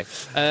 fine. Okay.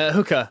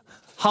 Hooker,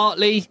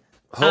 Hartley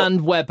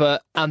and Webber,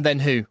 and then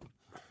who?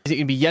 Is it going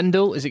to be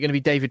Yendall? Is it going to be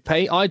David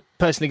Pay? I'd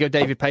personally go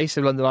David Pay,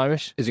 so London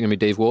Irish. Is it going to be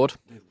Dave Ward?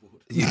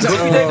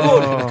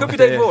 Could be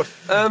Dave Ward.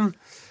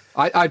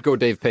 I'd go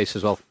Dave Pace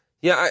as well.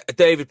 Yeah,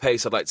 David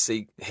Pace, I'd like to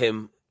see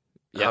him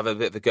have a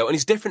bit of a go. And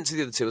he's different to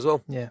the other two as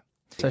well. Yeah.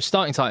 So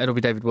starting tight, it'll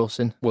be David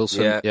Wilson.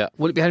 Yeah.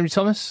 Will it be Henry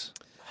Thomas?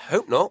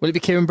 Hope not. Will it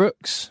be Kieran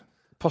Brooks?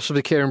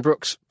 Possibly Kieran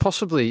Brooks.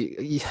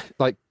 Possibly,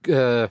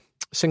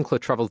 Sinclair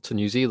travelled to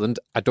New Zealand.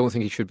 I don't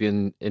think he should be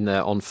in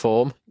there on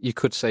form. You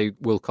could say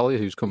Will Collier,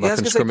 who's come back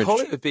and scrimmaged.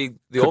 Collier would be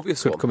the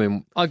obvious could one. Come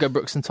in. I'd go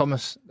Brooks and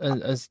Thomas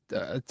as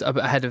a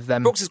bit ahead of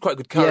them. Brooks is quite a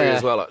good carrier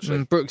as well,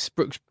 actually. Brooks,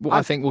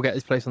 I think will get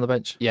his place on the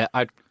bench. Yeah,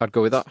 I'd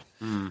go with that.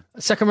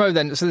 Second row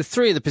then. So the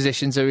three of the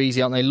positions are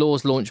easy, aren't they?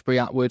 Laws,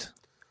 Launchbury, Atwood.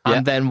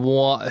 And then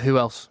who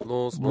else?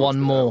 Laws,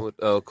 one more. Atwood.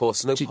 Oh, of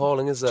course. No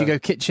Pauling, is there? Do you go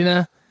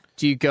Kitchener?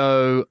 Do you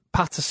go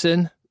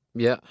Patterson?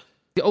 Yeah.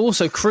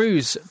 Also,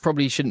 Cruz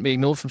probably shouldn't be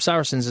ignored from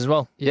Saracens as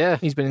well. Yeah.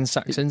 He's been in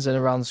Saxons and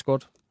around the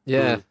squad.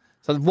 Yeah.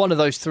 So one of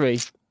those three.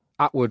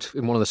 Atwood,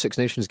 in one of the Six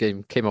Nations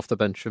game, came off the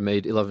bench and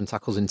made 11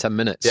 tackles in 10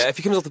 minutes. Yeah, if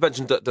he comes off the bench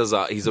and does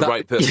that, he's the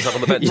right person to have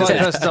on the bench. Right isn't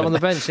he? person to have on the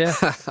bench,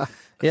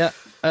 yeah.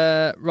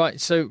 Yeah.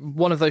 Right, so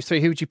one of those three.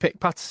 Who would you pick?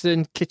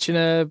 Patterson,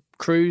 Kitchener,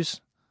 Cruz?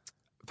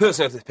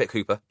 Personally, I have to pick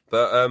Hooper,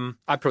 but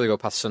I'd probably go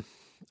Patterson,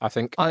 I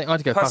think.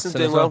 I'd go Patterson's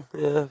Patterson doing as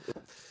well.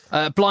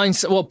 Yeah.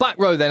 Back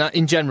row then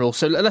in general.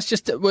 So let's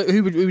just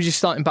who would you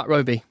start in back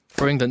row be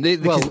for England?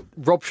 Well,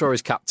 Rob Shaw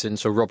is captain,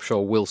 so Rob Shaw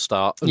will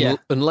start,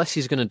 unless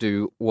he's going to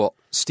do what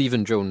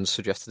Stephen Jones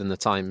suggested in the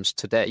Times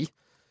today.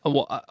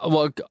 What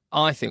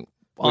I think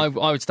I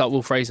would start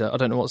Will Fraser. I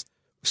don't know what's.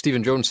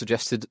 Stephen Jones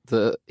suggested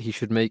that he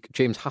should make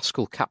James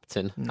Haskell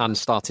captain and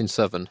start in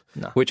 7,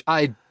 which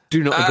I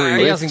do not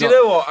agree with. Do you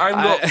know what? I'm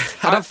not.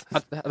 I've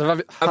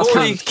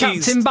already accused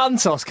Captain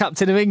Bantos,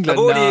 captain of England.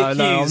 I've already I'm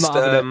accused not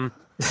having it.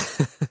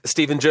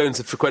 Stephen Jones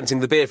of frequenting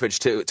the beer fridge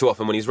too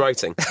often when he's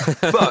writing.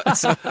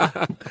 But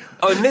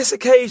on this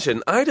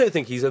occasion, I don't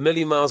think he's a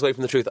million miles away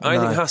from the truth. I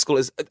think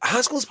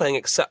Haskell's playing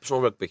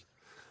exceptional rugby.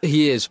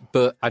 He is,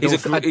 but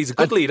he's a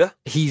good leader.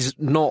 He's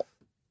not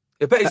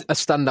a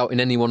standout in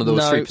any one of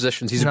those 3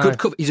 positions. He's a good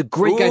cover. He's a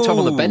great guy to have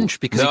on the bench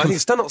because I think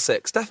stand-out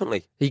 6,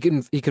 definitely. He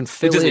can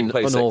fill in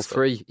on all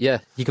 3. Yeah,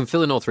 he can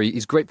fill in all 3.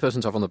 He's a great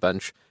person to have on the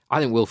bench. I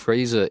think Will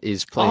Fraser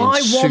is playing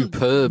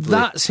superbly.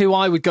 That's who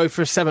I would go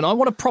for a 7. I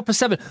want a proper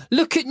 7.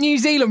 Look at New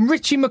Zealand,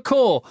 Richie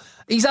McCaw.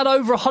 He's had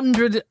over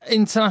 100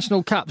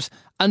 international caps,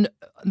 and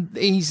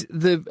he's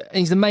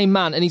the main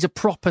man, and he's a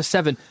proper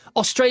 7.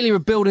 Australia are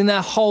building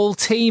their whole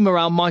team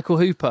around Michael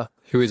Hooper,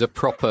 who is a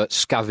proper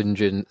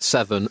scavenging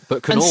 7,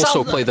 but can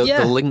also play the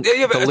link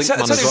man as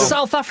well.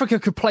 South Africa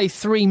could play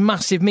 3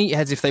 massive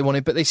meatheads if they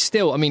wanted, but they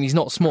still, I mean, he's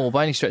not small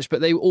by any stretch, but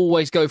they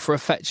always go for a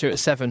fetcher at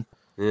 7.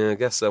 Yeah, I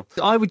guess so.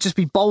 I would just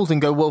be bold and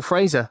go Will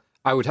Fraser.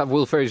 I would have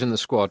Will Fraser in the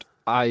squad.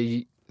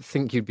 I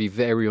think you'd be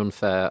very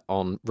unfair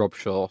on Rob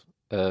Shaw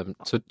to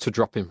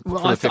drop him for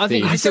the 15. I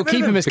think you still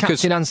keep him as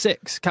captain and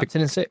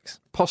 6.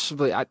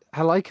 Possibly. I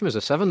like him as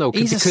a 7, though,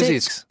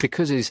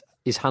 because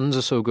his hands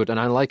are so good, and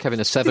I like having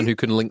a 7 who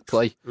can link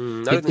play.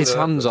 His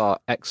hands are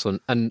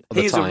excellent, and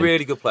he's a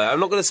really good player. I'm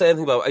not going to say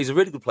anything about. He's a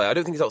really good player. I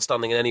don't think he's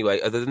outstanding in any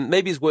way, other than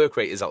maybe his work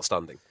rate is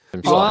outstanding.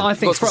 I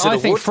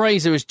think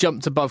Fraser has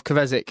jumped above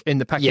Kvesic in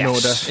the pecking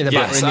order in the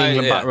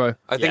England back row.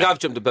 I think I've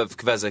jumped above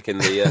Kvesic in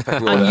the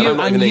pecking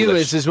order. And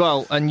Ewers as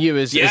well. And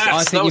Ewers,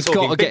 I think you've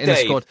got to get in the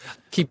squad.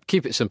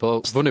 Keep it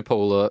simple.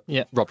 Vunipola,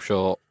 Rob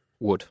Shaw,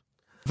 Wood.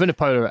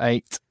 Vunipola at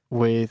 8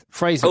 with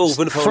Fraser.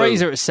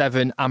 Fraser at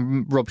 7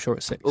 and Rob Shaw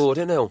at 6. Oh, I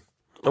don't know.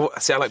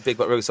 See, I like big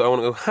back rows, so I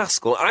want to go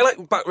Haskell. I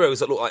like back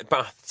rows that look like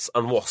baths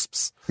and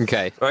wasps.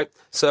 Okay. Right?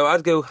 So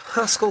I'd go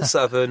Haskell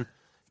 7,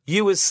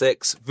 Ewers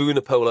 6,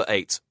 Vunipola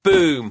 8.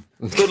 Boom!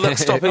 Good luck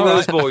stopping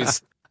those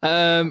boys.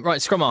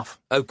 Right, scrum off.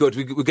 Oh, good.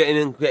 We're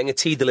getting a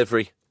tea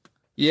delivery.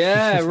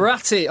 Yeah,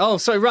 Ratty. Oh,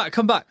 sorry, Rat,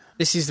 come back.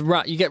 This is the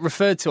Rat you get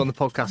referred to on the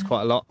podcast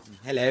quite a lot.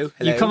 Hello.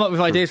 You come up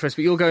with ideas for us,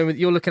 but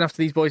you're looking after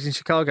these boys in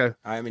Chicago.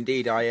 I am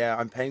indeed.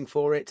 I'm paying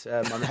for it.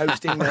 I'm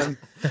hosting them.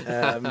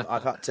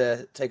 I've had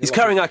to take. He's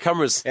carrying our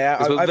cameras. Yeah,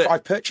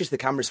 I've purchased the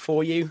cameras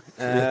for you.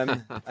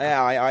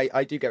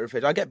 I do get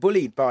referred. I get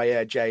bullied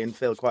by Jay and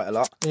Phil quite a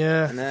lot.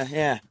 Yeah.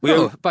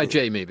 And by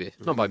Jay maybe,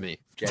 not by me.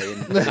 Jay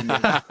and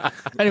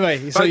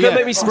anyway, so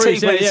make me some tea,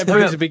 please. Yeah,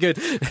 brews would be good.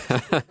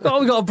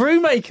 Oh, we got a brew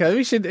maker.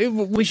 We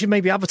should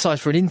maybe advertise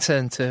for an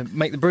intern to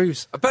make the brews.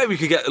 I bet we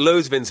could get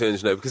loads of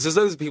interns, because there's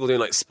loads of people doing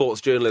like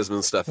sports journalism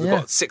and stuff. We've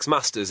got 6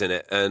 masters in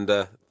it, and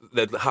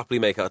they'd happily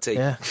make our tea.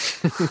 Yeah.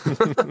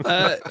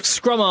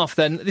 Scrum half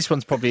then. This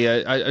one's probably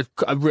a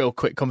real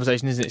quick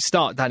conversation, isn't it?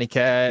 Start Danny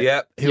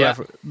Kerr,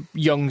 whoever,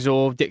 Youngs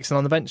or Dixon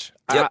on the bench.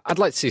 I'd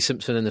like to see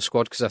Simpson in the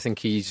squad because I think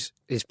his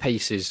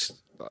pace is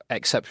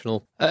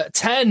exceptional.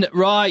 10,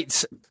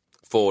 right.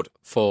 Ford.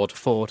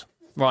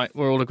 Right,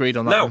 we're all agreed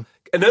on that. Now,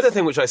 another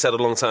thing which I said a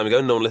long time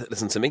ago, no one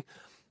listened to me.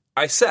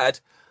 I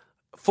said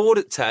Ford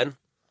at 10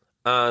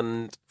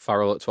 and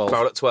Farrell at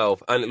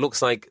 12. And it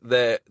looks like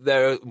there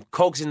are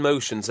cogs in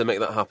motion to make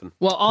that happen.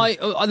 Well,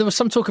 there was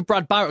some talk of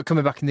Brad Barrett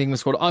coming back in the England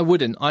squad. I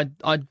wouldn't.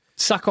 I'd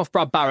sack off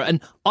Brad Barrett, and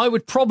I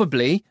would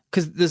probably,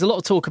 because there's a lot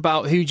of talk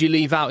about who do you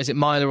leave out, is it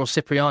Myler or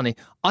Cipriani?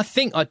 I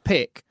think I'd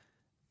pick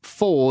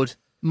Ford,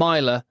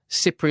 Myler,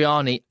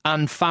 Cipriani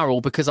and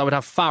Farrell, because I would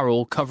have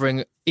Farrell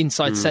covering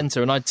inside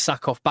centre, and I'd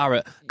sack off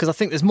Barrett, because I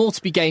think there's more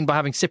to be gained by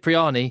having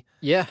Cipriani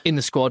in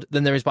the squad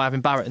than there is by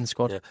having Barrett in the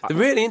squad. Yeah. They're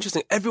really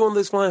interesting. Every one of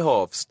those fly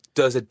halves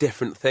does a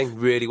different thing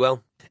really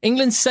well.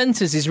 England's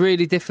centres is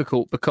really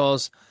difficult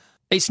because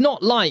it's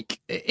not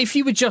like, if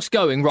you were just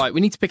going, right,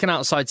 we need to pick an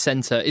outside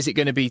centre, is it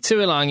going to be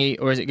Tuilangi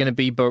or is it going to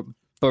be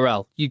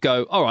Burrell? You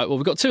go, all right, well,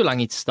 we've got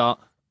Tuilangi to start,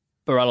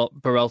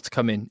 Burrell to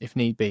come in if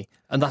need be,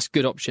 and that's a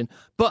good option.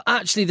 But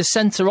actually the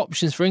centre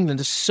options for England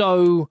are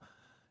so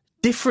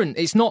different.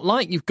 It's not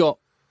like you've got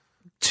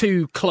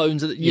two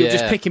clones. You're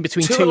just picking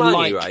between two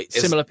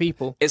similar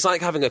people. It's like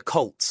having a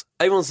cult.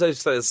 Everyone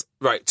says,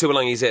 right,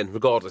 Tuolangi's in,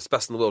 regardless,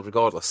 best in the world,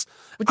 regardless.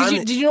 But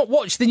did you not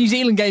watch the New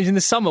Zealand games in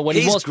the summer when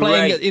he was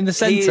playing in the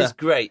centre? He is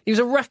great. He was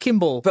a wrecking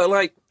ball. But,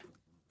 like,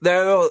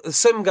 there are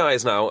some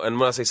guys now, and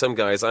when I say some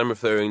guys, I'm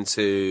referring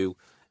to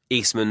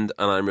Eastman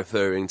and I'm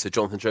referring to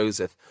Jonathan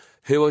Joseph,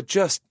 who are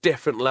just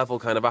different level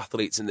kind of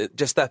athletes, and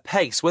just their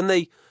pace, when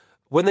they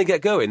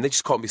get going, they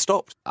just can't be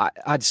stopped.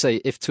 I'd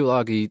say if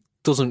Tuilagi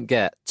doesn't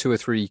get 2 or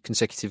 3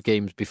 consecutive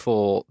games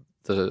before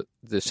the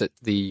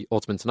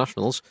autumn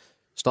internationals,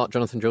 start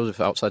Jonathan Joseph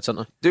at outside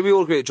centre. Do we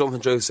all agree that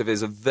Jonathan Joseph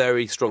is a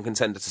very strong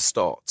contender to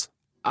start?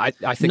 I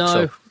think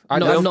so.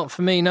 Not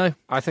for me, no.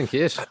 I think he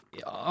is.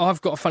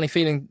 I've got a funny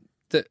feeling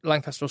that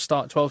Lancaster will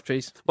start 12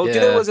 trees. Well, do you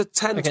know there's a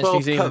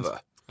 10-12 cover?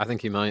 I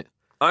think he might.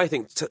 I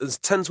think there's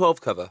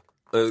 10-12 cover.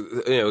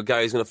 A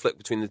guy who's going to flip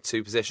between the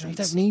two positions. You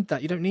don't need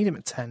that. You don't need him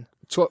at 10.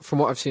 From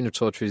what I've seen of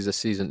Tortries this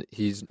season,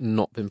 he's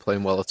not been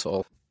playing well at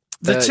all.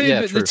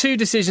 The two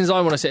decisions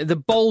I want to say, the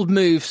bold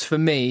moves for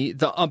me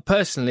that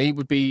personally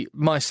would be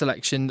my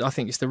selection. I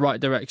think it's the right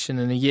direction,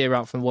 and a year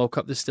out from the World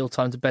Cup, there's still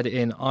time to bed it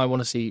in. I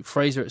want to see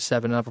Fraser at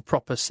 7 and have a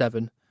proper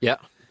 7. Yeah.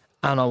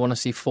 And I want to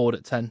see Ford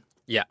at 10.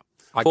 Yeah.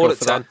 Ford at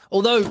 10.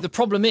 Although the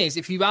problem is,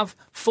 if you have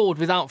Ford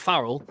without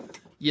Farrell,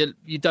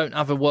 you don't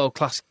have a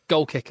world-class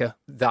goal kicker.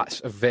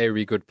 That's a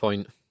very good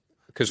point,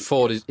 because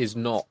Ford is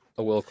not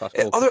a world-class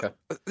goal kicker.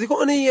 Have they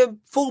got any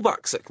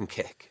fullbacks that can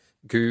kick?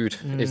 Good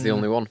is the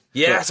only one.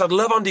 Yes, I'd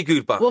love Andy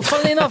Good back. Well,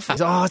 funnily enough,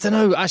 I don't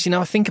know. Actually,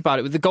 now I think about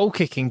it, with the goal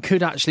kicking,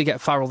 could actually get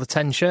Farrell the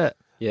 10 shirt.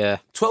 Yeah.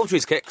 12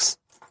 trees kicks.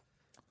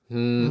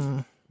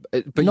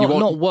 But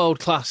not world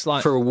class.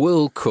 Like for a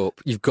World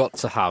Cup, you've got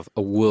to have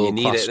a world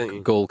class don't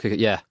you? goal kicker.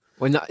 Yeah.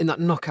 When in that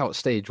knockout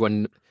stage,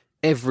 when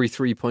every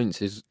 3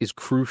 points is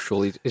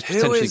crucial, is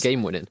potentially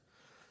game winning.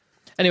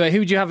 Anyway, who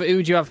would you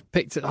have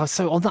picked?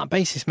 So on that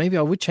basis, maybe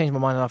I would change my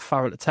mind and have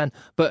Farrell at 10.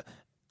 But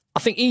I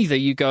think either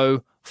you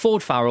go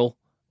Ford Farrell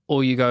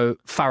or you go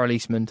Farrell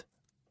Eastman.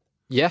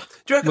 Yeah.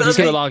 Do you reckon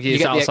Tuilagi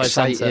is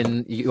outside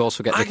centre? You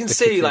also get. I can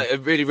see like a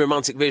really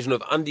romantic vision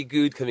of Andy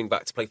Good coming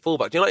back to play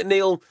fullback. Do you like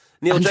Neil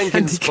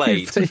Jenkins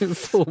played? Do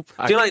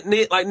you like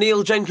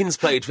Neil Jenkins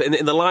played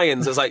in the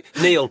Lions? It's like,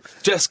 Neil,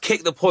 just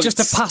kick the points. Just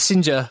a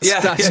passenger.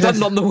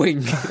 Stand on the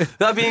wing.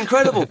 That'd be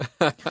incredible.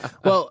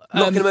 Well,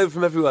 knocking him over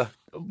from everywhere.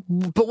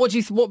 But what do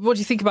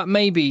you think about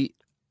maybe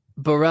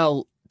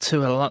Burrell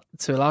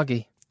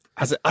Tuilagi?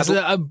 As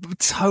a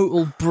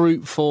total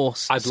brute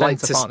force. I'd like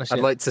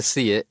to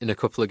see it in a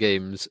couple of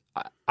games.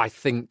 I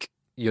think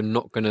you're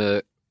not going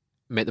to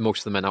make the most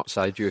of the men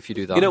outside you if you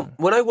do that. You know,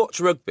 when I watch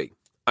rugby,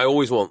 I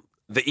always want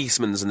the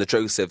Eastmans and the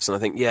Josephs, and I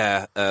think,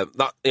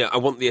 I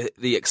want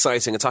the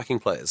exciting attacking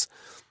players.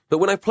 But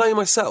when I play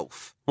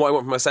myself, what I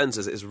want from my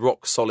centres is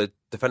rock solid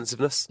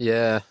defensiveness.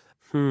 Yeah.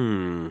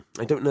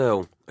 I don't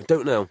know.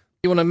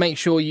 You want to make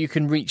sure you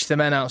can reach the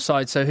men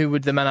outside. So who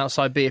would the men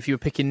outside be if you were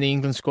picking the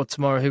England squad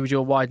tomorrow? Who would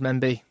your wide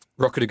men be?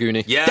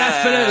 Rockadaguni. Yes!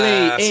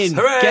 Definitely in.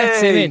 Hooray!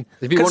 Get him in.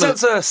 He'd be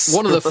Consensus!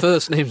 one of the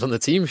first names on the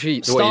team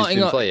sheet, the way he's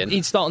been playing.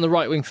 He'd start on the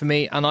right wing for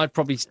me, and I'd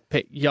probably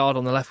pick Yard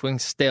on the left wing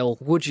still.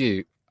 Would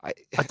you? I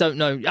don't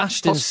know.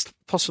 Ashton's...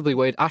 Possibly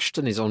Wade.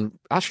 Ashton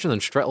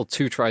and Strettle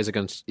 2 tries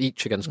against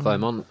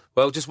Claremont.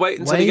 Well, just wait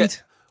until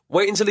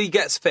he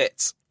gets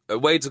fit.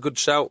 Wade's a good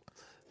shout.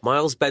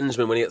 Miles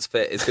Benjamin, when he gets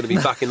fit, is going to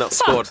be back in that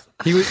squad.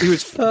 He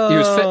was fit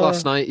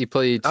last night. He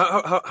played.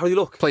 How do you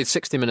look? Played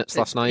 60 minutes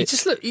last night.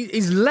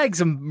 His legs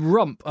and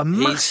rump are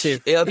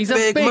massive. He's a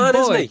big man, boy.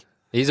 isn't he?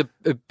 He's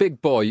a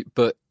big boy,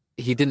 but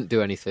he didn't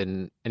do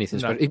anything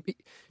special.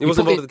 He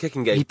wasn't involved in the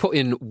kicking game. He put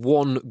in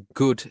one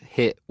good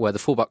hit where the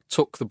fullback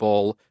took the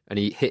ball and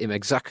he hit him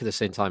exactly the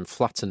same time,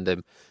 flattened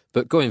him.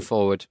 But going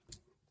forward,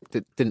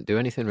 didn't do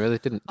anything really.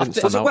 Didn't stand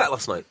Was it out. wet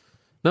last night?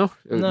 No.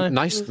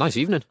 Nice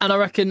evening. And I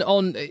reckon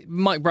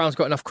Mike Brown's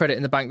got enough credit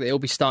in the bank that he'll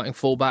be starting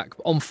fullback.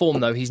 On form,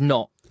 though, he's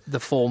not the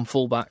form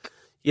fullback.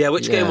 Yeah,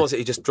 which game was it?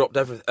 He just dropped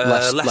everything.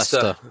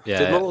 Leicester. Yeah.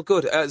 Did not look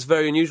good. It's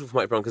very unusual for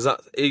Mike Brown because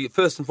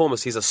first and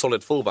foremost, he's a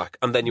solid fullback,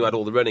 and then you add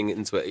all the running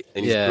into it,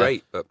 and he's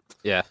great. But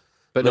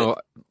no,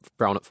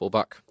 Brown at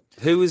fullback.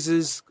 Who is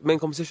his main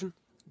competition?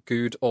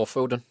 Good or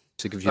Foden.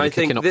 To give you I the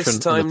kicking think option. this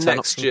time and the 10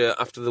 next option. year,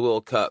 after the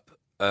World Cup,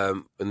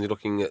 when you're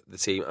looking at the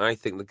team, I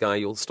think the guy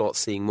you'll start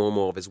seeing more and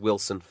more of is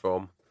Wilson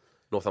from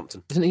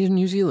Northampton. Isn't he a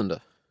New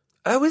Zealander?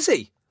 Oh, is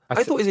he?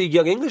 I thought he was a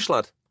young English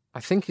lad. I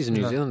think he's a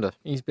New Zealander.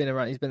 He's been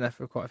around. He's been there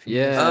for quite a few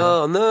years.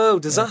 Oh, no,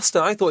 disaster.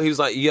 I thought he was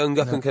like young,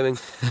 up and coming.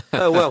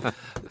 Oh, well,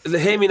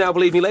 hear me now,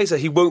 believe me later.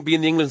 He won't be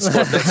in the England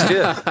squad next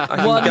year. I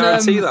can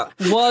guarantee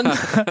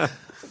that.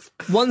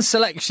 One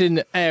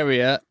selection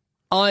area,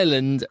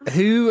 Ireland,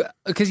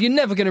 because you're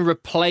never going to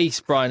replace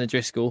Brian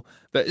O'Driscoll,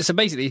 but so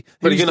basically...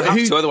 But you're going to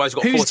have to, otherwise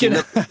you've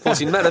got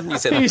 14 men, haven't you,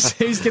 Tim?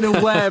 Who's going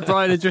to wear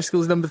Brian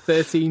O'Driscoll's number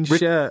 13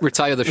 shirt?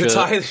 Retire the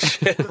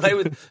shirt. Play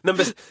with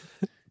number...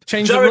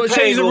 Change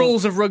the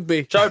rules of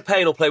rugby. Jared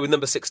Payne will play with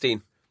number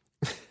 16.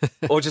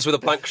 Or just with a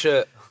blank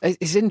shirt.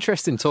 It's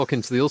interesting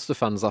talking to the Ulster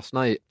fans last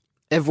night.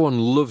 Everyone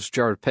loves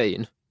Jared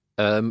Payne,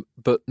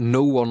 but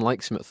no one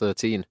likes him at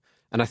 13.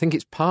 And I think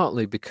it's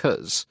partly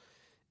because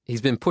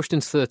he's been pushed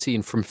into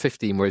 13 from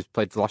 15, where he's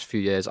played for the last few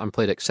years and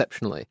played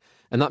exceptionally.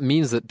 And that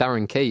means that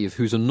Darren Cave,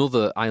 who's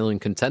another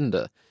Ireland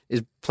contender,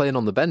 is playing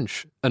on the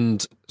bench.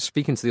 And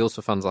speaking to the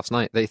Ulster fans last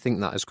night, they think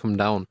that has come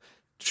down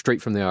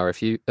straight from the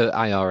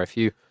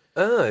IRFU.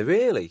 Oh,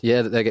 really?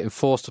 Yeah, that they're getting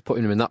forced to put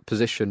him in that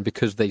position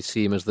because they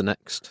see him as the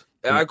next.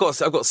 I've got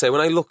to say,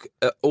 when I look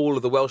at all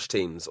of the Welsh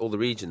teams, all the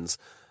regions,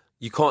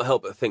 you can't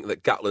help but think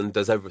that Gatland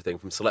does everything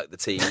from select the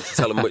team to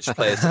tell them which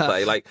players to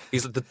play. Like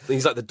he's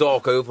like the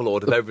dark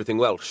overlord of everything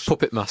Welsh.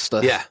 Puppet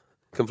master. Yeah,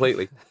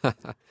 completely.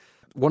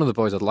 One of the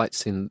boys I'd like to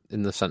see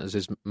in the centres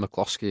is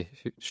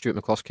Stuart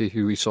McCloskey,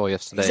 who we saw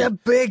yesterday. He's a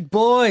big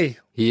boy.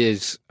 He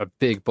is a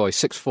big boy,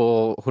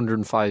 6'4",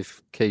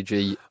 105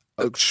 kg,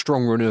 a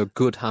strong runner,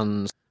 good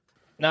hands.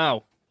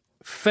 Now,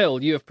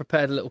 Phil, you have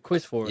prepared a little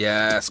quiz for us.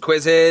 Yes,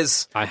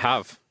 quizzes. I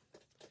have.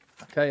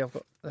 Okay,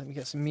 let me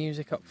get some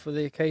music up for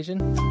the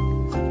occasion.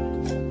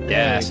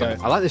 Yeah, There you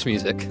go. I like this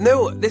music.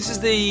 No, this is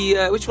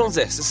the... which one's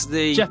this? This is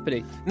the...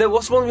 Jeopardy. No,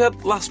 what's the one we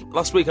had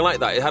last week? I like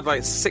that. It had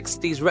like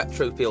 60s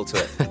retro feel to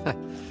it.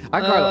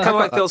 I Kind of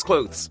like Phil's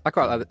clothes. I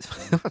quite like it.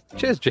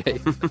 Cheers, Jay.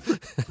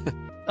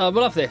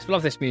 We'll have this. We'll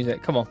have this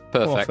music. Come on.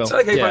 Perfect. Come on, Phil.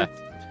 Okay, Yeah. fine.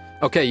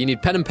 Okay, you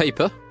need pen and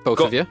paper,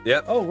 both of you.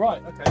 Yeah. Oh,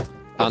 right. Okay.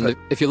 And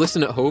if you're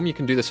listening at home, you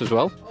can do this as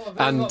well. Oh,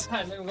 I've got a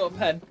pen. I've got a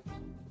pen.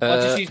 Uh,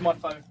 I'll just use my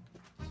phone.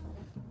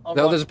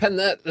 No, there's a pen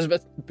there. There's a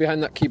bit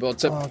behind that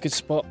keyboard. So. Oh, good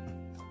spot.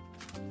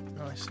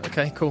 Nice.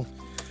 Okay, cool.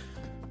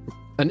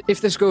 And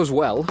if this goes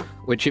well,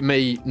 which it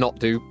may not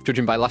do,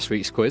 judging by last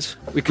week's quiz,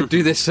 we could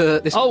do this.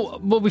 Oh,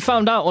 well, we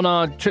found out on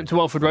our trip to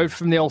Welford Road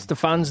from the Ulster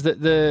fans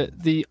that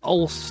the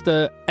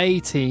Ulster A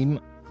team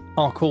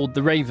are called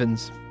the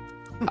Ravens.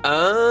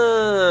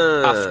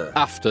 After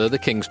the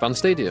Kingspan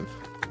Stadium.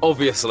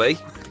 Obviously.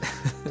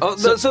 Oh,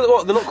 so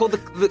what? They're not called the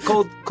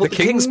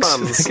Kings?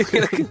 Kingspans.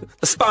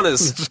 The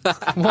Spanners.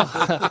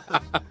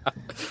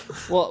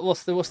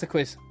 What's the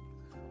quiz?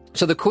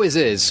 So the quiz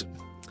is,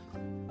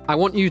 I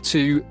want you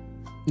to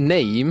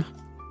name,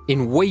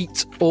 in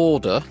weight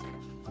order,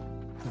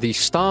 the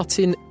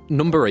starting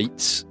number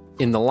 8s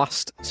in the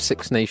last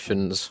Six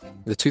Nations.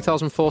 The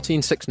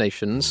 2014 Six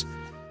Nations.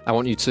 I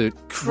want you to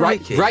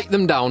write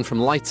them down from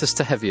lightest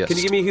to heaviest. Can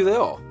you give me who they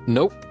are?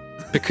 Nope.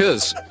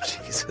 Because...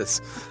 Jesus.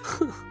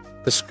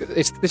 This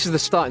is the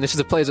starting. This is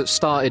the players that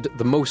started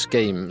the most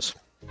games.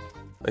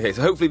 Okay,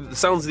 so hopefully the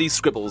sounds of these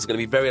scribbles are going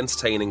to be very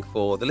entertaining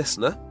for the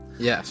listener.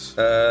 Yes.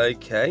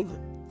 Okay.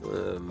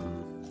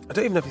 I don't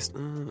even know if it's...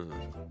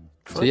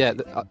 So yeah,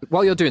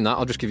 while you're doing that,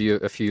 I'll just give you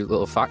a few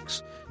little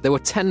facts. There were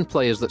 10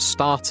 players that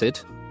started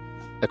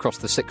across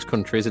the 6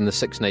 countries in the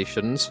Six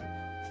Nations.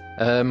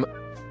 But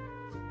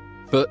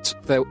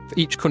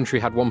each country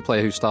had one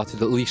player who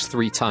started at least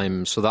 3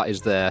 times, so that is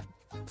their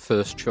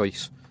first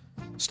choice,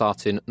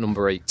 starting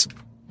number 8.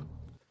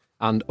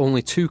 And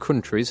only 2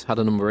 countries had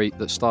a number 8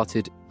 that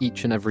started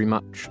each and every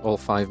match, all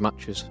 5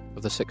 matches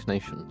of the Six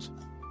Nations.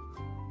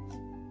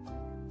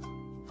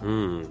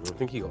 I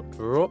think he got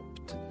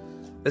dropped.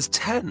 There's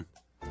 10.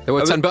 There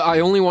were 10, but I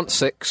only want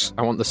 6.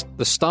 I want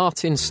the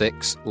starting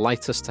 6,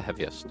 lightest to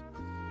heaviest.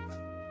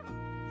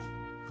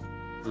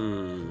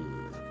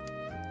 And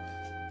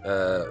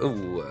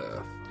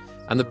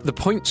the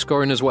point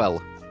scoring as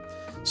well.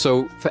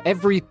 So for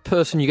every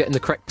person you get in the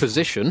correct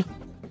position...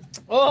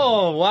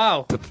 Oh,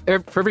 wow. For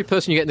every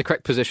person you get in the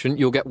correct position,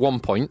 you'll get 1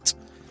 point,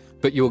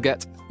 but you'll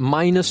get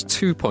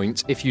 -2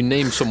 points if you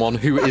name someone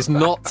who is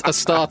not a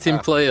starting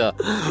player.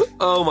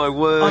 Oh, my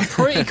word. I'm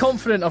pretty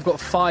confident I've got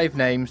 5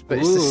 names, but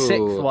it's the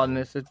 6th one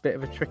that's a bit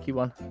of a tricky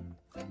one.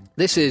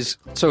 This is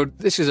a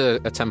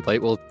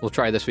template. We'll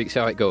try this week, see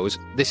how it goes.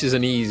 This is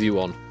an easy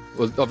one.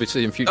 We'll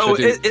obviously in future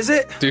is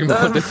it? do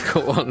more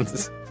difficult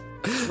ones.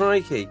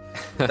 Crikey.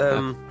 I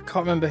can't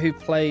remember who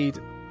played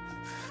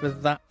for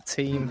that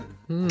team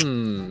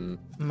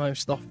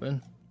most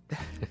often.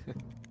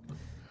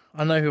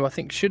 I know who I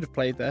think should have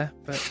played there,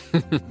 but...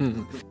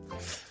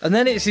 And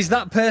then is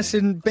that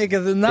person bigger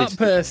than that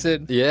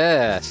person?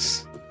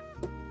 Yes.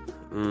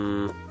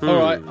 All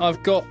right,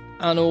 I've got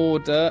an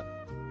order.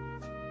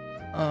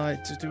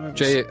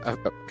 Jay,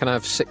 can I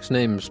have 6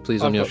 names,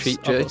 please, on your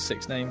sheet, Jay? I've got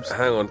 6 names.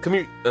 Hang on. Can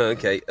you...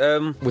 okay.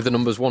 With the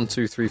numbers 1,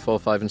 2, 3, 4,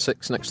 5 and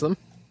 6 next to them.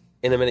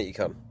 In a minute you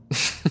can.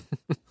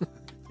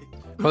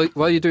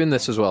 While you're doing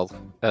this as well,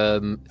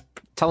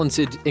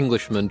 talented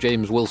Englishman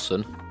James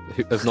Wilson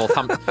of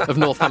Northampton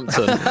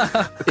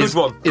Good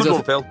one,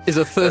 Phil. is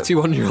a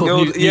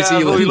 31-year-old New Zealander.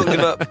 I've already looked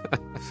him up.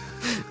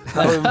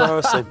 How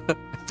embarrassing.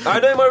 I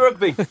know my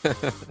rugby.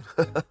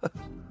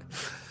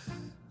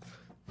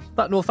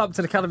 That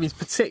Northampton Academy is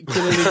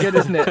particularly good,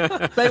 isn't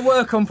it? They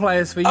work on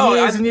players for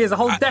years and years, a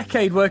whole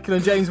decade working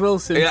on James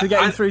Wilson to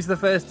get him through to the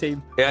first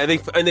team. Yeah,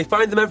 and they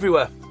find them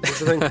everywhere. That's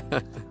the thing.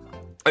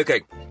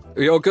 Okay.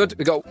 You're good?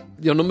 We got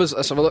your numbers.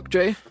 Let's have a look,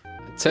 Jay.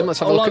 Tim, let's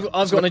have a look.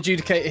 I've got an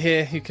adjudicator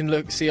here who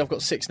can see I've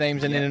got 6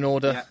 names in an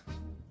order. Yeah.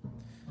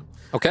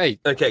 Okay.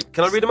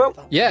 Can I read them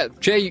out? Yeah,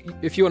 Jay,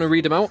 if you want to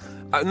read them out.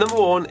 Number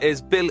 1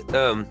 is Bill.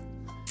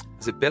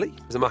 Is it Billy?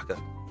 Is it Macca?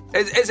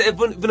 Is it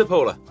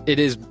Vunipola? It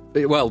is.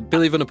 Well,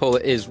 Billy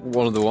Vunipola is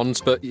one of the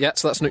ones, but yeah,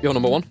 so that's your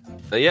number one.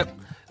 Yep.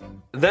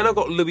 Then I've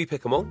got Louis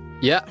Picamol.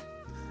 Yeah.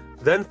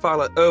 Then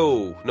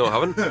Oh, no, I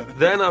haven't.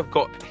 Then I've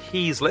got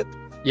Heaslip.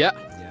 Yeah.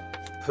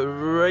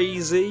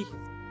 Parisi.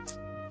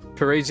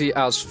 Parisi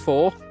as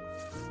 4.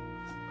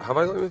 Have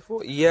I got him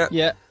before? Yeah.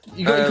 Yeah.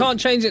 You can't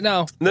change it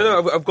now.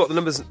 No, I've got the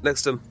numbers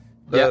next to him.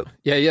 Yeah.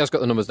 He has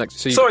got the numbers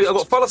next to him. Sorry, I've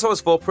got Falatau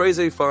as 4,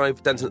 Parisi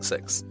 5, Denton at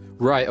 6.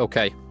 Right,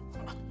 okay.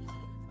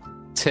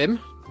 Tim?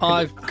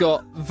 I've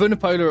got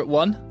Vunipola at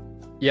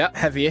 1. Yeah.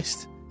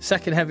 Heaviest.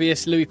 Second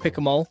heaviest, Louis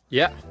Picamol.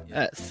 Yeah.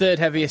 Third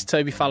heaviest,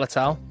 Toby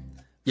Falatau.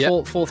 Yeah.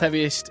 Fourth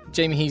heaviest,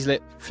 Jamie Heaslip.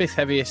 Fifth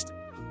heaviest,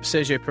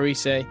 Sergio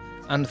Parisse.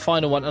 And the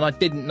final one, and I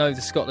didn't know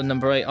the Scotland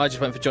number 8, I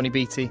just went for Johnny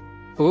Beattie.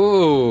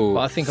 Ooh.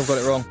 But I think I've got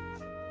it wrong.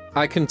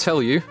 I can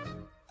tell you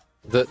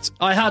that...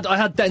 I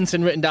had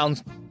Denton written down,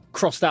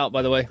 crossed out,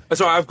 by the way. That's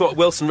right, I've got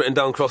Wilson written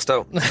down, crossed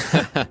out.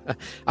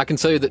 I can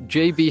tell you that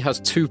JB has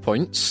 2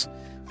 points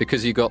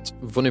because you got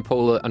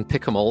Vunipola and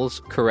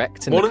Picamoles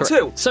correct. In 1 and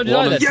 2. So did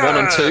I then. Yes! 1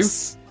 and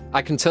 2.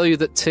 I can tell you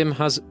that Tim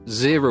has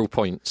 0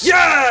 points.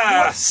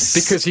 Yes!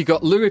 Because he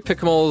got Louis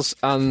Picamoles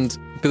and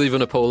Billy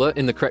Vunipola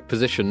in the correct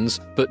positions,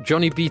 but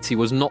Johnny Beattie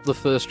was not the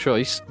first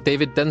choice.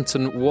 David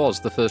Denton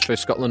was the first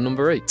choice Scotland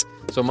number 8.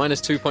 So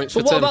minus 2 points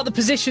But for what Tim. about the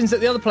positions that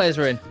the other players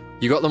were in?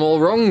 You got them all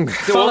wrong.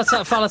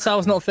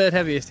 Falatau's not third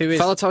heaviest. Who is?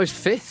 Falatau is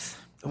 5th.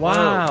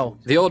 Wow.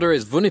 The order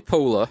is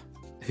Vunipola,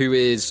 who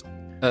is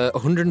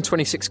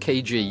 126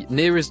 kg,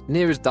 near as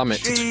damn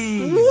it.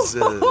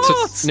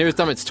 Jesus. Near as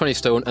damn it to 20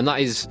 stone, and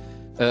that is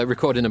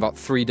recorded in about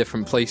 3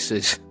 different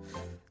places.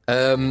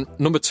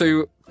 Number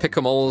 2,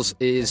 Picamoles,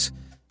 is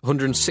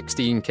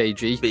 116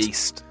 kg.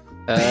 Beast.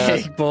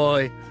 Big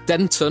boy.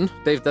 Dave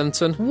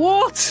Denton.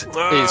 What?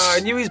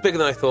 I knew he was bigger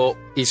than I thought.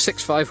 He's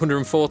 6'5",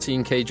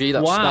 114 kg.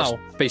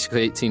 That's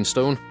basically 18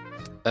 stone.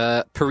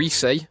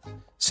 Parisse,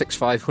 6'5",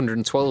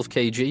 112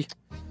 kg.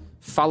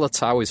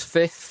 Falatau is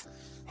 5th.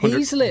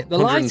 Heaslip, the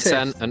lightest.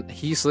 110, and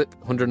Heaslip,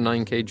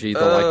 109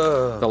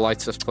 kg, the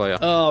lightest player.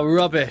 Oh,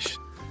 rubbish.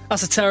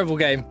 That's a terrible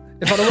game.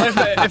 If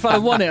I'd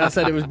have won it, I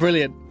said it was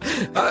brilliant.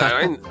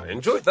 I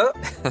enjoyed that.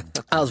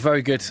 That was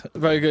very good.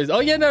 Very good. Oh,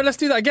 yeah, no, let's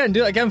do that again.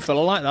 Do that again, Phil.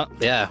 I like that.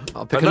 Yeah.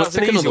 I'll pick And that's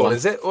an easy another one,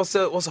 is it? What's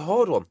a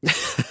hard one?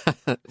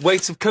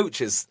 Weight of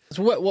coaches.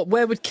 So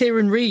where would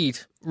Kieran Reid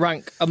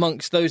rank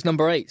amongst those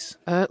number 8s?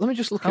 Let me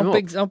just look him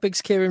up. How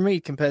big's Kieran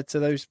Reid compared to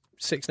those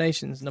Six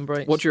Nations number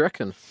 8s? What do you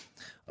reckon?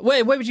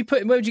 Where would you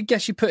put him? Where would you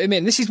guess you put him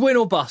in? This is win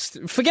or bust.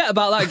 Forget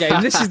about that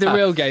game. This is the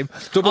real game.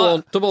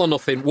 Double or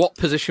nothing. What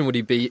position would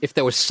he be if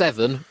there was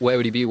 7? Where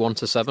would he be 1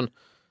 to 7?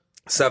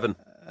 7.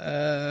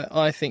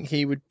 I think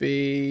he would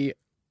be.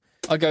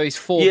 I go. He's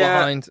 4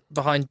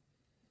 behind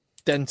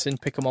Denton,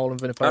 Picamole,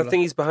 and Vunipola. I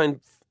think he's behind.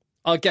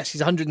 I guess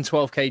he's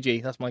 112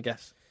 kg. That's my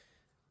guess.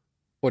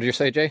 What do you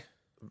say, Jay?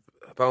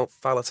 About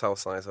Falatau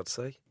size, I'd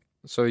say.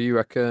 So you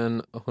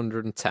reckon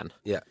 110?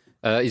 Yeah.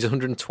 He's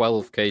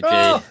 112 kg.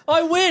 Oh,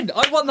 I win!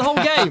 I won the whole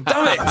game.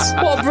 Damn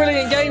it! What a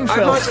brilliant game,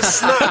 Phil. I might have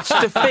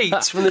snatched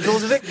defeat from the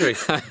jaws of victory.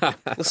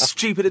 A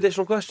stupid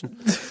additional question.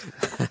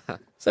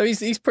 So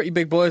he's pretty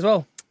big boy as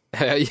well.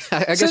 I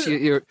guess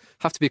you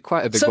have to be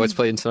quite a big boy to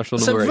play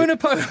international number 8.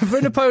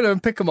 Vunipola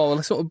and Picamole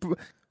are sort of.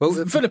 Well,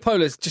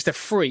 Vunipola's just a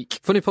freak.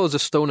 Vunipola's a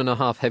stone and a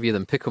half heavier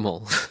than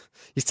Picamole.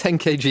 He's 10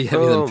 kg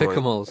heavier than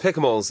Picamoles.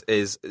 Picamoles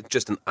is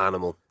just an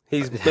animal.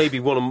 He's maybe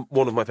one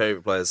of my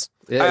favourite players.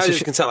 Yeah, as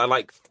you can tell, I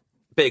like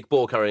big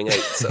ball carrying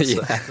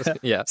 8s.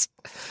 Yes.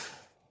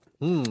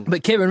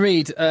 But Kieran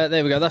Reid,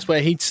 there we go. That's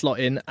where he'd slot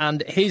in,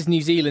 and his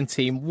New Zealand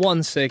team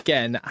once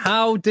again.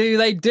 How do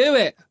they do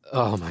it?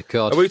 Oh my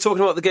God! Are we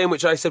talking about the game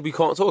which I said we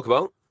can't talk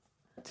about?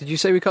 Did you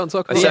say we can't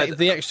talk about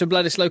the extra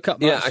Bledisloe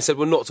Cup match? Yeah, I said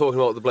we're not talking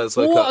about the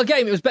Bledisloe Cup. What a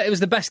game! It was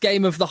the best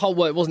game of the whole.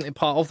 Well, it wasn't a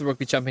part of the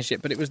Rugby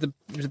Championship, but it was the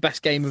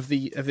best game of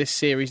this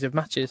series of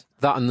matches.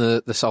 That and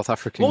the South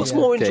African. What's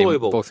more game,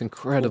 enjoyable? Both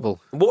incredible.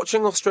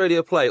 Watching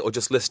Australia play or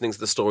just listening to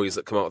the stories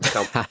that come out of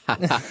the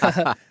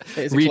camp?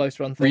 It is a close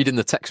run thing. Reading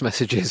the text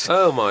messages.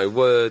 Oh my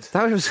word!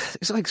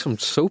 It's like some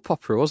soap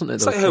opera, wasn't it?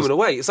 It's like Home and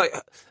Away. It's like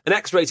an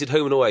X-rated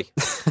Home and Away.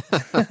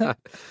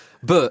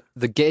 But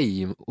the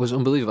game was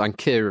unbelievable. And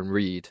Kieran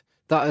Reid,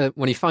 that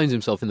when he finds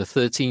himself in the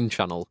 13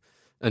 channel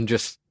and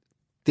just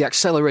the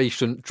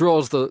acceleration,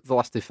 draws the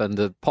last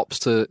defender, pops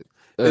to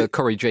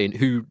Corey Jane,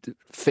 who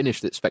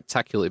finished it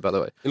spectacularly, by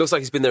the way. It looks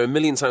like he's been there a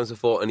million times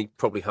before, and he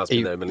probably has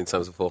been there a million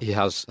times before. He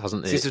has,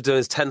 hasn't he? Seems to have done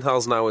his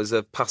 10,000 hours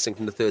of passing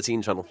from the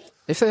 13 channel.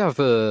 If they have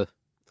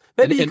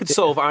maybe you could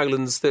solve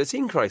Ireland's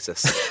 13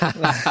 crisis.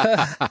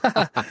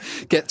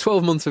 Get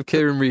 12 months of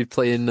Kieran Reid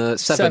playing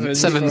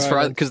sevens for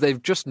Ireland, because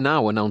they've just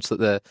now announced that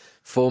they're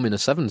forming a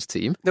sevens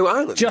team. No,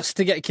 Ireland. Just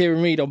to get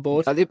Kieran Reid on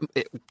board.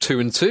 2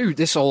 and 2.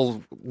 This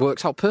all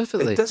works out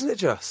perfectly. Doesn't it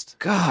just?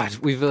 God,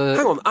 we've...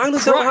 Hang on,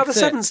 Ireland don't have a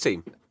sevens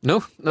team?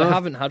 No. They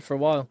haven't had for a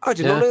while. I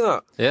did not know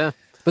that. Yeah.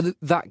 But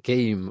that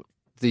game,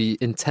 the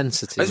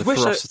intensity, the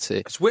ferocity...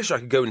 I just wish I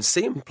could go and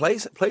see him play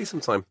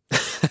sometime.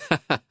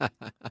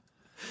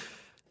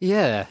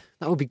 Yeah,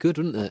 that would be good,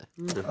 wouldn't it?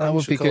 That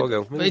would be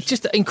good. But it's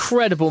just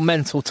incredible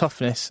mental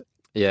toughness.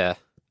 Yeah,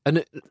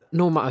 and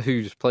no matter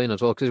who's playing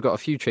as well, because they've got a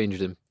few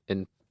changes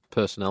in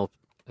personnel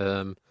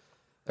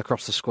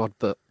across the squad,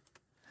 but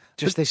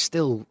they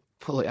still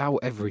pull it out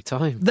every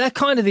time. They're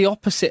kind of the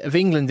opposite of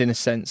England in a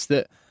sense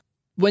that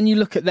when you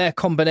look at their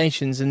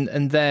combinations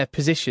and their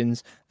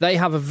positions, they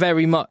have a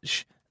very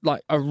much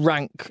like a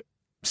rank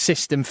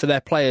system for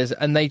their players,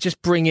 and they just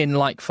bring in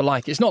like for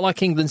like. It's not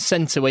like England's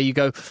centre where you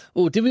go,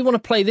 oh, do we want to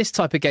play this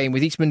type of game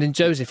with Eastman and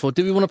Joseph, or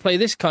do we want to play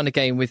this kind of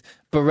game with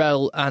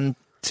Burrell and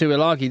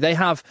Tuilagi? They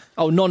have,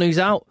 Nonu's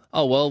out,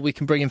 oh well, we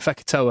can bring in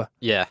Fekitoa.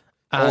 Yeah.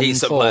 And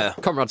he's a player.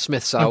 Conrad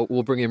Smith's out,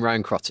 we'll bring in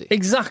Ryan Crotty.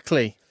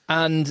 Exactly.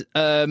 And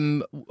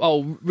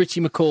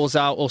Richie McCaw's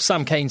out, or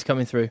Sam Kane's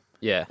coming through.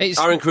 Yeah.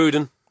 Aaron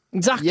Cruden.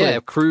 Exactly.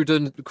 Yeah,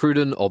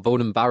 Cruden or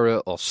Bowden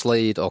Barrett or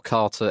Slade or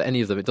Carter,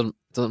 any of them, it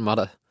doesn't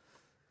matter.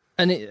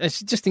 And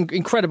it's just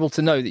incredible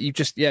to know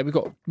that we've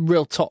got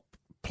real top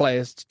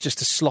players just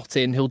to slot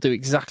in who'll do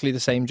exactly the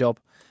same job.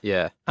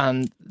 Yeah.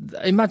 And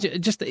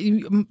imagine just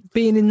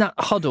being in that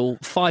huddle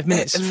 5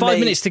 minutes, 5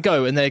 minutes to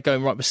go, and they're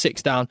going, right, we're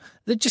 6 down.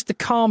 Just the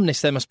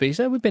calmness there must be.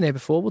 So we've been here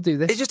before, we'll do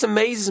this. It just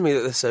amazes me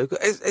that they're so good.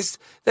 It's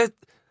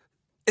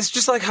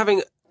just like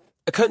having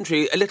a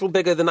country a little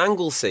bigger than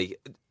Anglesey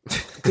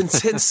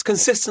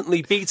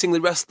consistently beating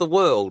the rest of the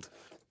world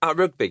at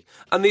rugby.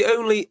 And the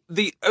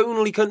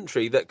only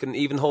country that can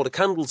even hold a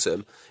candle to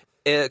them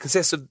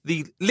consists of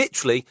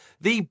literally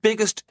the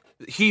biggest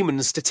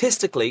humans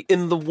statistically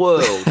in the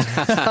world.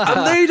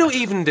 And they don't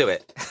even do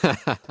it.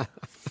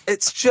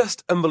 It's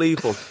just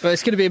unbelievable. But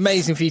it's going to be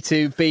amazing for you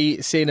to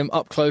be seeing them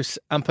up close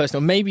and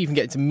personal. Maybe even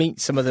get to meet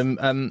some of them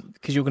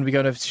because you're going to be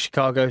going over to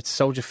Chicago to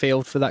Soldier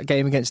Field for that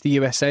game against the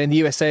USA. And the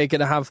USA are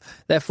going to have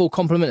their full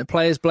complement of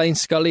players: Blaine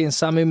Scully and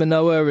Samu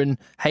Manoa and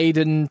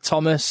Hayden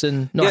Thomas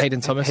and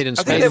Hayden Smith. I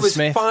think there was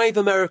 5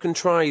 American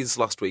tries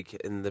last week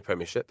in the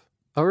Premiership.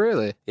 Oh,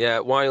 really? Yeah,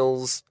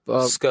 Wiles,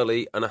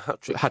 Scully, and a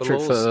hat-trick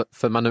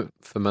for Manoa.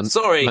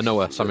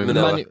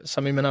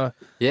 Samu Manoa.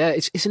 Yeah,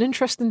 it's an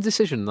interesting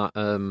decision that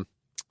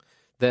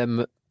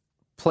them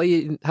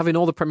having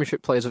all the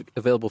Premiership players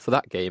available for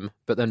that game,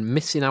 but then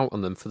missing out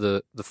on them for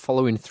the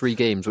following 3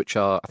 games, which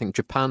are, I think,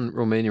 Japan,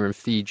 Romania and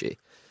Fiji.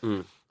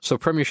 So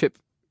Premiership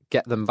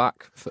get them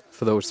back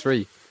for those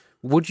 3.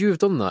 Would you have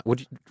done that? What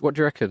do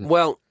you reckon?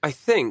 Well, I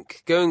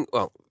think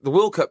the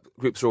World Cup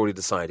groups are already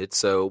decided,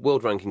 so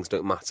world rankings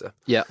don't matter.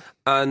 Yeah.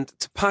 And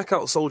to pack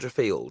out Soldier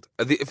Field,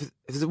 if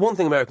there's one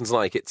thing Americans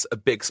like, it's a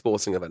big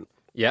sporting event.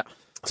 Yeah.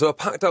 So a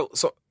packed out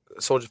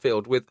Soldier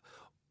Field with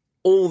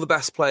all the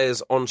best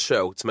players on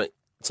show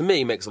to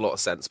me makes a lot of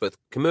sense, both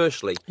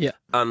commercially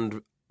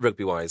and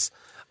rugby-wise.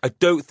 I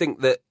don't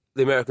think that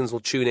the Americans will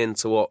tune in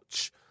to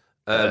watch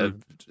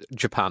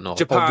Japan or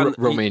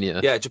Romania.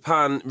 Yeah,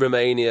 Japan,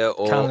 Romania,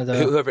 or Canada,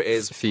 whoever it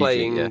is Fiji,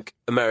 playing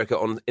America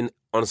on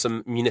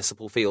some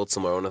municipal field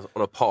somewhere on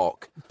a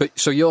park. But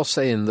so you're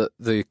saying that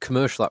the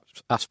commercial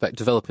aspect,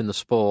 developing the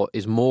sport,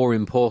 is more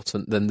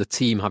important than the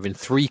team having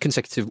 3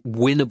 consecutive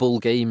winnable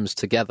games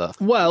together?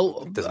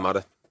 Well, Doesn't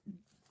matter.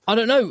 I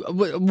don't know.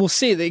 We'll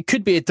see. It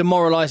could be a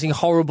demoralising,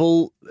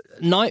 horrible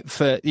night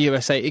for the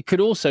USA. It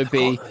could also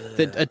be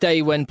a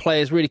day when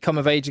players really come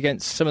of age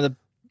against some of the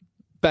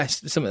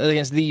best,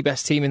 against the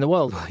best team in the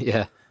world.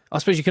 Yeah. I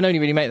suppose you can only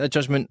really make that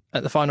judgment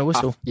at the final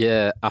whistle.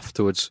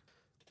 Afterwards.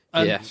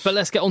 Yes. But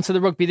let's get on to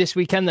the rugby this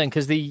weekend then,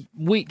 because the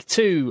week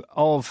 2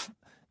 of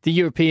the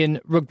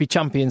European Rugby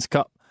Champions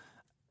Cup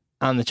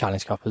and the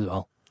Challenge Cup as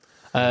well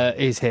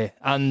is here.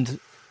 And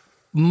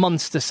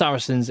Munster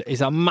Saracens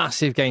is a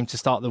massive game to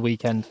start the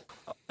weekend.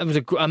 It was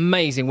an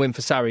amazing win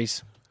for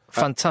Sarries.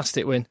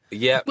 Fantastic win.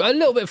 Yeah. A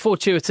little bit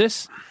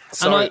fortuitous.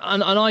 Sorry.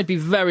 And I'd be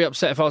very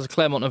upset if I was a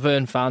Claremont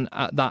Auvergne fan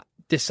at that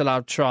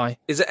disallowed try.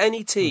 Is there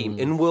any team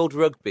in world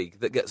rugby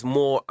that gets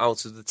more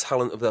out of the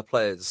talent of their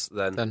players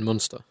than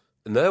Munster?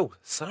 No,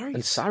 Sarries.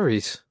 And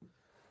Sarries.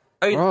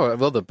 I mean,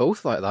 well, they're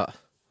both like that.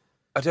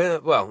 I don't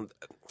know. Well,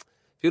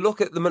 if you look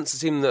at the Munster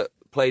team that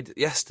played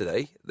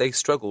yesterday, they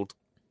struggled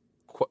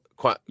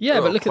quite. Yeah,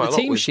 but look at the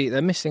team sheet.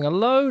 They're missing a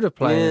load of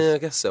players. Yeah, I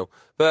guess so.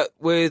 But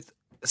with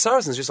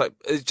Saracens,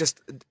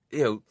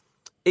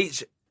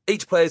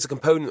 each player is a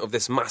component of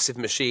this massive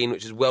machine,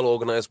 which is well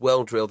organised,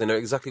 well drilled. They know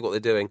exactly what they're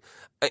doing.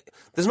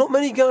 There's not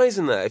many guys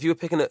in there. If you were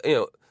picking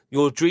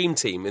your dream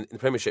team in the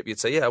Premiership, you'd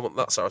say, yeah, I want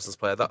that Saracens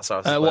player, that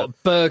Saracens player.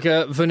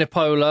 Berger,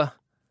 Vunipola.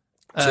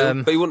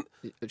 But you wouldn't...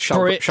 Shout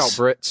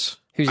Brits.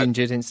 Who's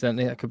injured,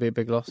 incidentally. That could be a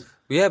big loss.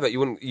 Yeah, but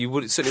you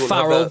certainly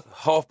Farrell. wouldn't have the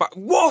half-back...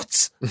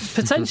 What?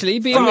 Potentially.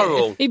 He'd be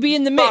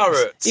in the mix.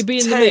 Barrett, He'd be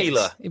in the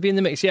Taylor. mix. He'd be in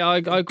the mix. Yeah, I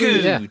agree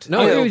with you. Good.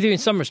 I agree with you in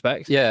some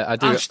respects. Yeah, I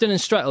do. Ashton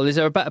and Strettle, is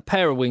there a better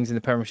pair of wings in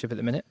the Premiership at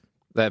the minute?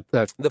 They're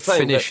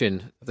playing,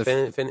 finishing.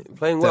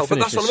 Playing well. But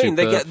that's what I mean.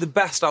 They get the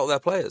best out of their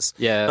players.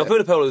 Yeah. Now,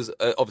 Vunipola is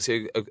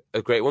obviously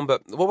a great one,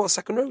 but what about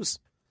second rows?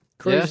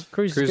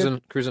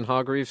 Cruz and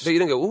Hargreaves. So you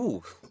don't go,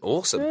 ooh,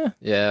 awesome.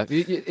 Yeah.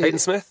 Hayden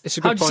Smith. It's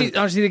a good point.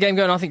 How do you see the game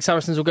going? I think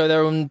Saracens will go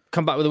there and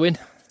come back with a win.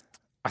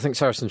 I think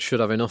Saracens should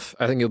have enough.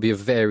 I think it'll be a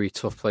very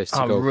tough place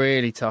to go.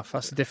 Really tough.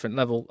 That's a different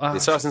level. The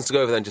Saracens to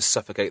go over there and just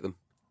suffocate them.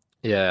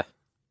 Yeah.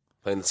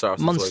 playing the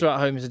Saracens. Munster at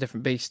home is a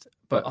different beast,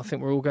 but I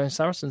think we're all going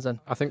Saracens then.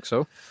 I think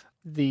so.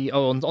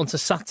 On to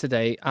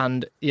Saturday,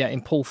 and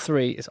in Pool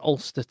 3 it's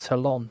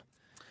Ulster-Toulon.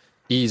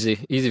 Easy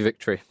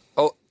victory.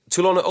 Oh,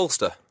 Toulon at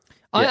Ulster.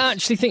 I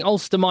actually think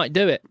Ulster might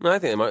do it. No, I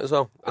think they might as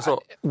well.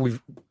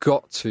 We've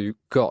got to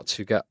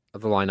get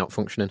the line-out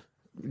functioning.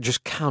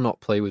 Just cannot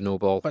play with no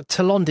ball. But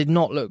Toulon did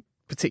not look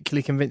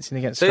particularly convincing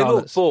against They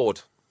Scarlets. look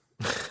bored.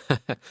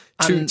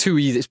 Too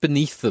easy. It's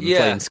beneath them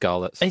playing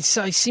Scarlets. It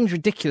seems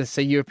ridiculous to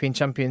say European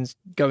champions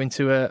go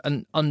into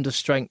an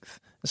understrength,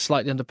 a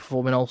slightly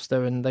underperforming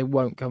Ulster, and they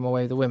won't come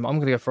away with the win. I'm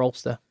going to go for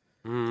Ulster.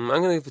 I'm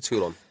going to go for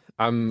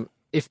Toulon.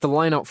 If the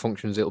line-out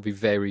functions, it'll be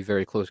very,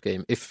 very close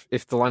game. If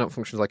the line-out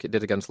functions like it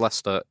did against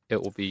Leicester,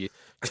 it will be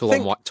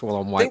Toulon white.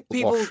 I think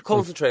people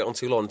concentrate on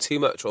Toulon too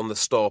much on the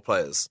star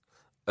players.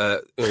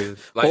 Like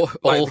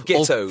the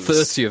Gittos. All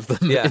 30 of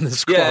them in the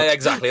squad. Yeah,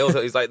 exactly. Also,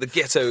 it's like the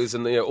Gittos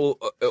and all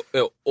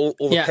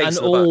the pace and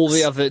in all backs.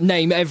 the other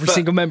name every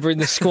single member in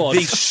the squad.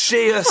 The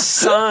sheer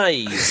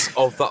size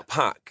of that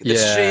pack, the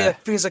sheer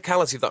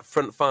physicality of that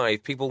front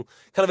five, people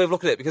kind of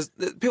overlook at it because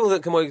people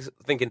don't come away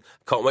thinking,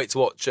 can't wait to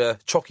watch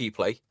Chocky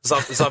play,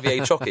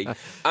 Xavier Chocky,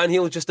 and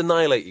he'll just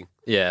annihilate you.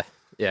 Yeah,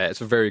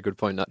 it's a very good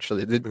point,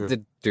 actually. They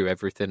do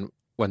everything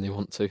when they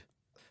want to.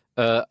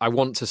 I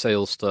want to say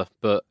Ulster,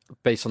 but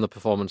based on the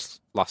performance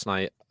last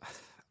night,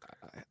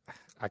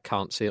 I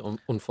can't see it,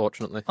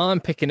 unfortunately. I'm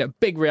picking a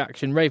big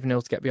reaction.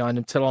 Ravenhill to get behind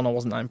him. Toulon I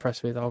wasn't that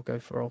impressed with. I'll go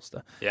for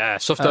Ulster. Yeah,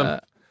 soft done.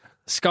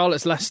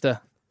 Scarlets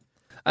Leicester.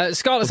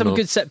 Scarlets have a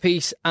good set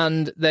piece,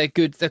 and they're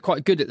good. They're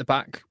quite good at the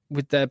back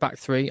with their back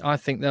three. I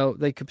think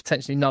they could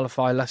potentially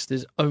nullify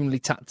Leicester's only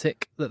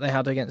tactic that they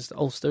had against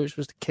Ulster, which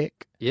was to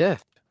kick. Yeah.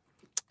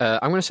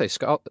 I'm going to say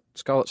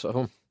Scarlets at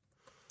home.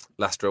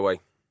 Leicester away.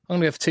 I'm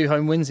going to go for 2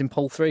 home wins in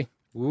Pool 3.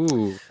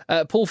 Ooh.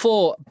 Pool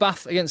 4,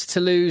 Bath against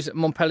Toulouse,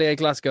 Montpellier,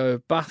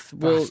 Glasgow. Bath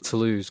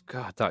Toulouse.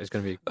 God, that is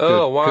going to be a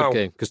good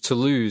game. Because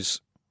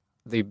Toulouse,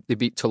 they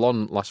beat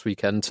Toulon last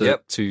weekend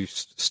to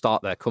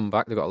start their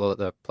comeback. They've got a lot of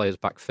their players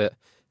back fit.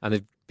 And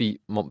they've beat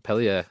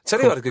Montpellier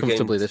had a good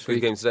comfortably game, this week.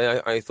 Good game today,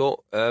 I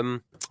thought.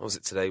 What was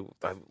it today?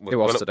 It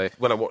was today.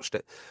 When I watched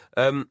it.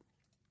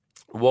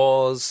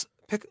 Was...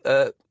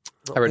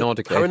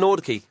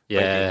 Aeronautica.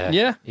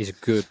 Yeah. He's a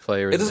good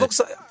player. It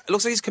looks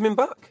like he's coming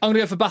back. I'm going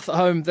to go for Bath at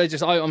home. I'm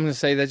going to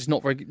say they're just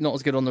not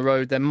as good on the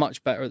road. They're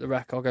much better at the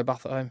Rec. I'll go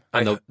Bath at home.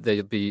 And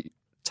they'll be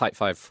type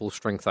 5 full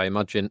strength, I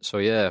imagine. So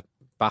yeah,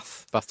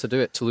 Bath to do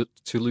it.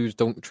 Toulouse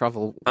don't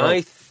travel well.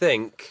 I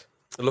think,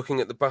 looking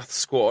at the Bath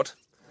squad,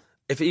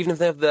 even if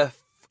they have their...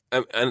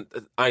 and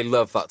I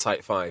love that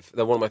type 5.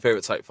 They're one of my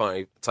favourite type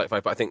 5,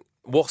 but I think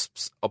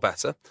Wasps are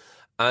better.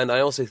 And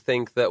I also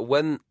think that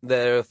when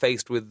they're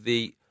faced with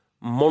the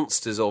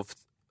monsters of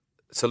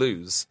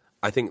Toulouse,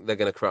 I think they're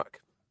going to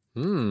crack.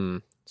 So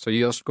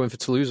you're also going for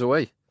Toulouse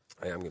away?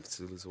 I am going for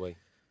Toulouse away.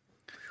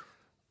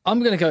 I'm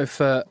going to go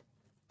for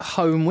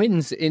home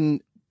wins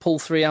in Pool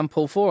 3 and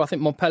Pool 4. I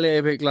think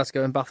Montpellier will beat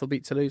Glasgow and Bath will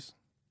beat Toulouse.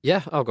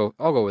 Yeah, I'll go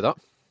with that.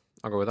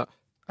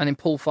 And in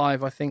Pool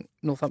 5, I think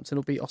Northampton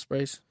will beat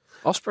Ospreys.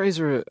 Ospreys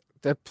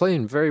they're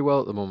playing very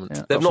well at the moment.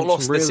 Yeah. They've not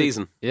lost this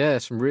season. Yeah,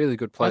 some really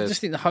good players. I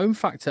just think the home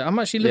factor. I'm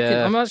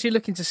actually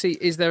looking to see,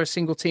 is there a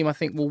single team I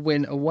think will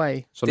win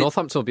away? So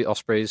Northampton will beat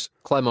Ospreys,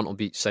 Claremont will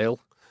beat Sale.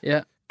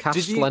 Yeah.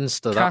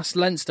 Leinster.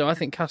 Leinster. I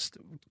think Cast.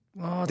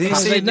 Oh, Did you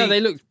see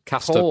they look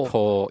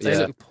poor. They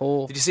look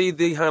poor. Did you see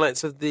the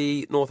highlights of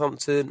the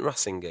Northampton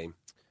Racing game?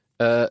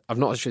 I've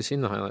not actually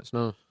seen the highlights.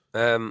 No.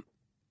 They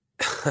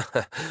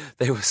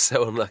were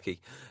so unlucky.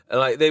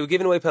 Like they were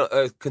giving away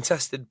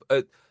contested.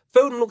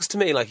 Foden looks to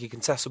me like he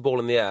contests a ball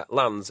in the air,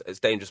 lands, it's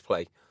dangerous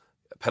play,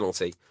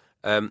 penalty.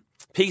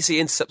 PC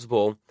intercepts the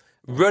ball,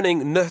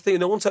 running, nothing,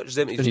 no one touches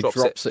him, he just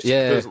drops it.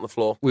 Yeah, goes on the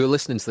floor. We were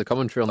listening to the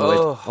commentary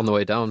on the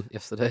way down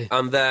yesterday.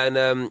 And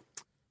then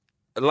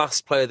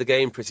last play of the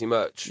game, pretty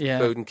much. Yeah.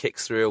 Foden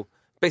kicks through,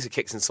 basically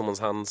kicks in someone's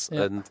hands,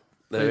 and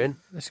they're in.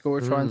 They score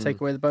to try and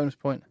take away the bonus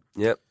point.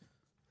 Yep.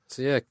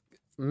 So yeah,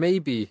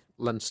 maybe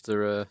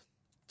Leinster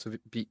to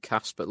beat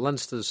Cast, but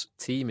Leinster's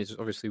team is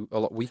obviously a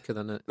lot weaker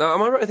than it. Now,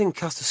 am I right? I think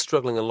Cast is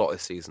struggling a lot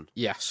this season.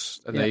 Yes,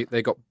 and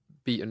they got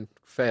beaten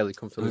fairly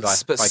comfortably by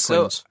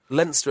Quins.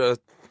 Leinster, I'm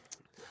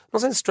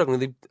not saying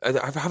struggling.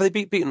 Have they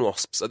beaten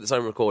Wasps at the time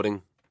of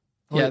recording?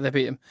 Yeah, they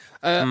beat them.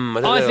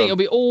 I think it'll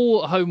be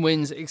all home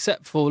wins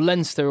except for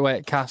Leinster away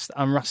at Cast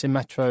and Racing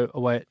Metro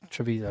away at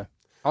Treviso.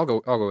 I'll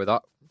go with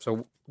that.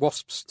 So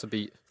Wasps to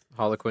beat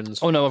Harlequins.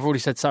 Oh no, I've already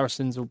said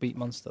Saracens will beat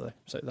Munster though.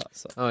 So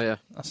that's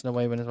an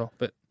away win as well.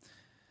 But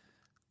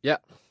yeah,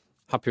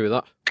 happy with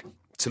that.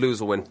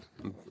 Toulouse will win.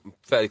 I'm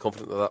fairly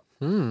confident of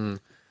that.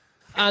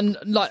 And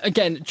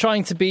again,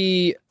 trying to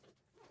be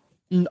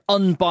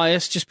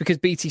unbiased, just because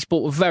BT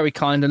Sport were very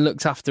kind and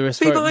looked after us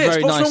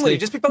very nicely.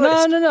 Just be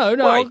biased.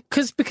 No.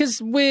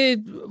 Because we're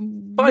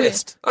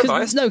biased. I'm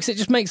biased. No, because it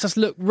just makes us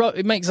look.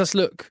 It makes us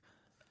look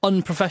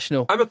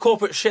unprofessional. I'm a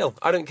corporate shill.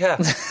 I don't care.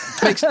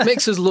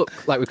 makes us look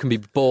like we can be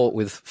bought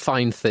with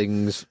fine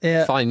things,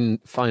 finer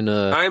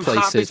I'm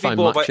places, happy to be fine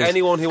bought matches. by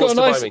anyone who wants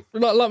to buy me.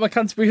 Like my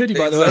Canterbury hoodie,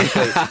 by the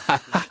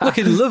way.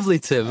 Looking lovely,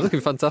 Tim.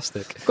 Looking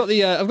fantastic. I've got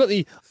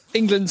the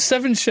England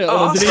 7 shirt on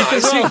Oh, underneath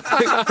as well.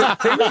 nice.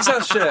 Who makes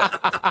that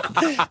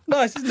shirt?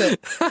 Nice, isn't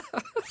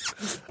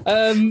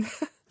it?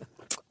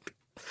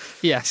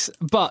 Yes,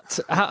 but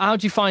how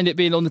do you find it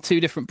being on the two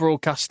different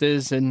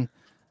broadcasters? And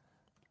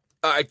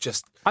I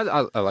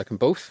like them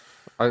both.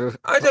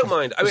 I don't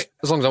mind. I mean,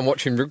 as long as I'm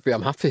watching rugby,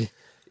 I'm happy.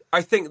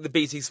 I think the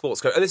BT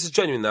Sports coverage, and this is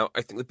genuine now,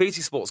 I think the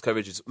BT Sports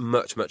coverage is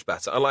much, much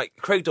better. I like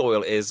Craig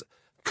Doyle is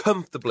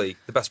comfortably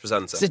the best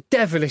presenter. he's a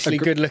devilishly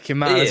good-looking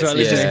man He as well.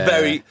 He's Isn't just he?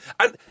 very...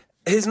 And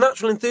his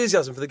natural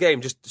enthusiasm for the game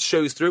just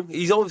shows through.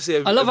 He's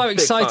obviously I love how big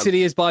excited fan.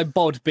 he is by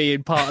Bod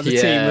being part of the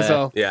team as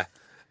well. Yeah.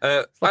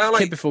 Like a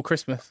kid before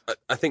Christmas.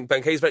 I think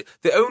Ben Kay's very...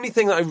 The only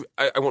thing that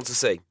I want to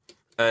see,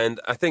 and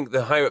I think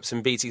the higher-ups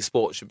in BT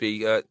Sports should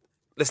be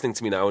listening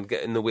to me now and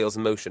getting the wheels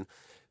in motion,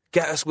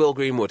 get us Will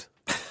Greenwood.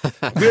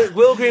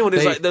 Will Greenwood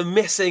is like the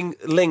missing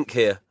link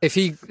here. If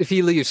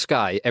he leaves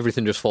Sky,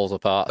 everything just falls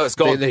apart. Oh, it's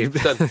gone.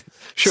 Done.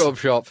 Shut up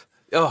shop.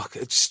 Oh,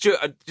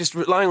 just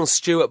relying on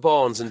Stuart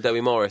Barnes and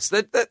Debbie Morris.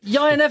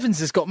 Ian Evans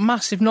has got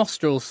massive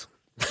nostrils.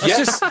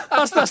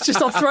 That's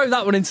just I'll throw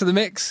that one into the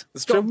mix.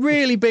 It's got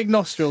really big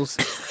nostrils.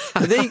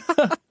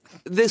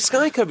 The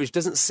Sky coverage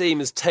doesn't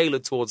seem as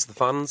tailored towards the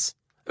fans.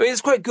 I mean,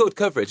 it's quite good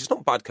coverage. It's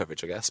not bad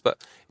coverage, I guess, but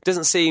it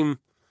doesn't seem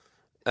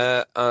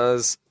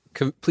as...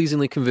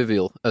 pleasingly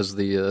convivial as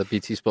the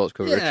BT Sports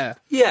coverage.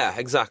 Yeah,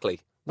 exactly.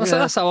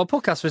 That's how our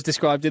podcast was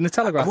described in the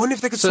Telegraph. I wonder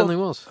if they could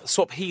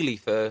swap Healy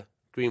for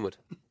Greenwood.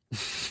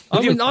 I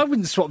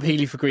wouldn't swap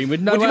Healy for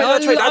Greenwood. No, Would you make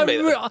that trade? I'd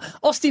make that.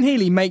 Austin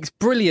Healy makes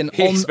brilliant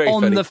He's very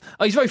funny.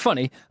 he's very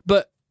funny,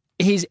 but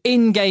his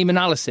in-game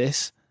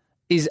analysis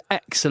is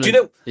excellent.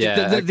 Do you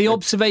know the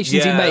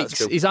observations he makes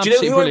is absolutely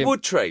Do you know who brilliant. I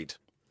would trade?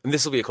 And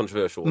this will be a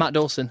controversial one. Matt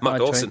Dawson. Matt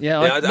Dawson. Trade.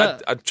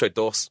 I'd trade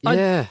Dawson.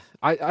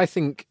 I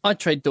think I'd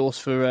trade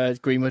Dawson for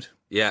Greenwood.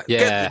 Yeah.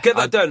 Get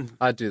that done.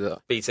 I'd do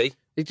that. BT.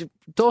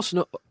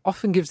 Dawson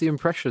often gives the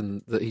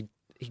impression that he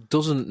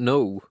doesn't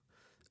know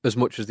as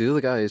much as the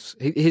other guys.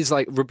 His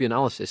like rugby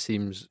analysis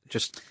seems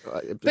just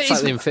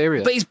slightly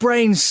inferior. But his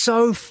brain's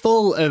so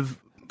full of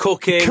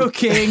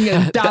cooking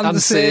and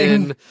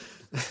dancing.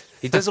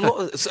 He does a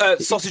lot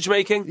of sausage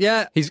making.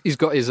 Yeah. He's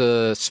got his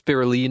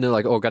spirulina,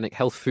 like organic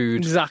health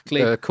food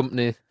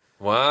company.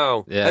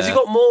 Wow. Yeah. Has he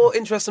got more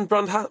interest in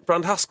Brand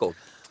Haskell?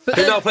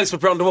 Who now plays for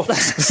Brandon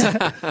Wasps?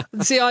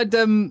 See,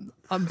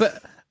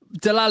 but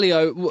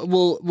Delalio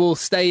will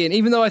stay in,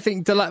 even though I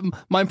think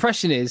my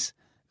impression is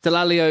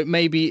Delalio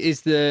maybe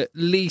is the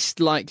least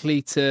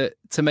likely to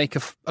make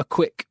a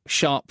quick,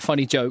 sharp,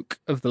 funny joke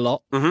of the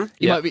lot.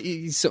 Mm-hmm.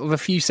 He's sort of a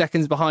few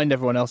seconds behind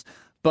everyone else,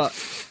 but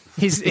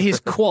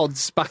his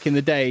quads back in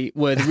the day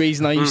were the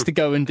reason I used to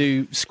go and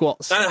do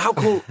squats. How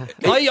cool!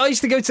 I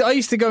used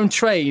to go and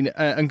train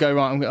and go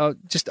right.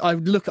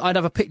 I'd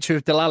have a picture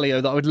of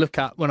Delalio that I would look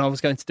at when I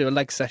was going to do a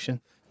leg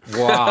session.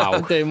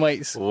 Wow, doing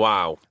weights.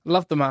 Wow,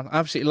 loved the man.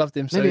 Absolutely loved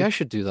him. Maybe I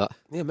should do that.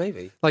 Yeah,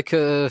 maybe. Like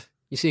you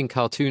see in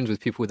cartoons with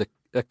people with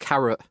a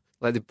carrot.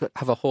 Like they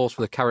have a horse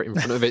with a carrot in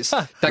front of its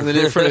dangling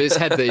in front of its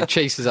head that it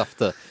chases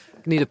after.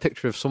 I need a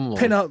picture of someone.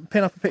 Pin up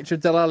a picture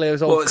of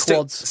Delalio's old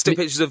quads. Stick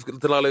pictures of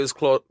Delalio's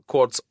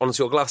quads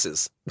onto your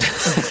glasses.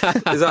 is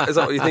that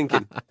what you're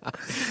thinking?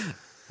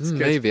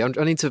 Maybe. I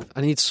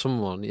need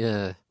someone.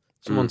 Yeah,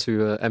 someone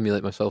to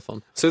emulate myself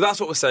on. So that's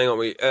what we're saying, aren't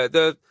we?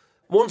 The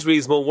one's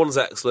reasonable, one's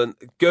excellent.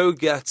 Go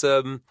get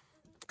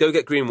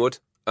Greenwood,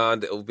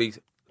 and it'll be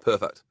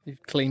perfect.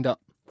 You've cleaned up.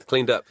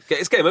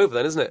 It's game over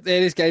then, isn't it?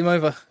 It is game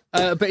over.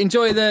 But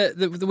enjoy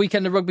the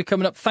weekend of rugby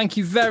coming up. Thank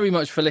you very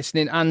much for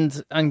listening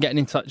and getting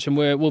in touch. And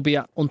we'll be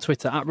on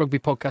Twitter at Rugby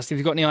Podcast if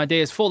you've got any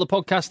ideas for the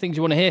podcast, things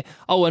you want to hear.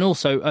 Oh, and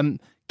also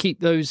keep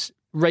those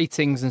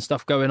ratings and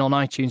stuff going on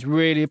iTunes.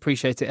 Really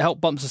appreciate it. It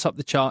helps bumps us up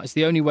the chart. It's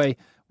the only way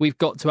we've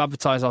got to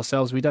advertise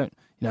ourselves. We don't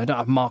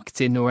have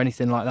marketing or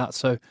anything like that.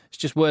 So it's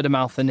just word of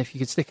mouth. And if you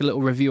could stick a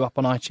little review up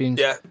on iTunes.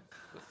 Yeah.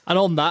 And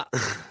on that,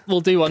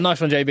 we'll do one. Nice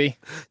one, JB.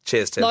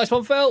 Cheers, Tim. Nice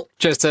one, Phil.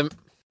 Cheers, Tim.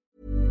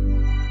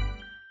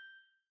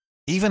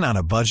 Even on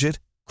a budget,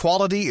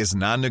 quality is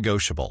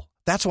non-negotiable.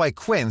 That's why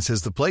Quince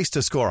is the place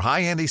to score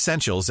high-end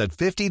essentials at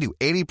 50 to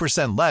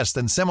 80% less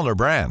than similar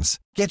brands.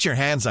 Get your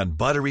hands on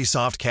buttery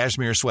soft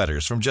cashmere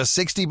sweaters from just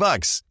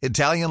 $60,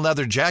 Italian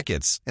leather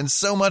jackets, and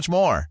so much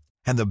more.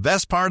 And the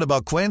best part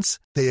about Quince,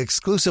 they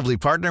exclusively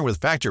partner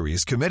with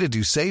factories committed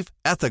to safe,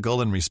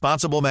 ethical, and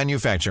responsible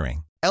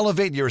manufacturing.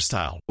 Elevate your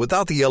style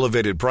without the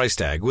elevated price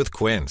tag with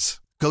Quince.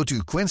 Go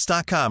to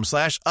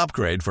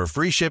quince.com/upgrade for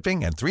free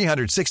shipping and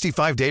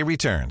 365-day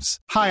returns.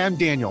 Hi, I'm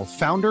Daniel,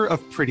 founder of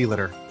Pretty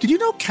Litter. Did you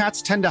know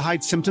cats tend to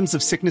hide symptoms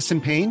of sickness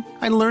and pain?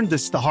 I learned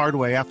this the hard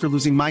way after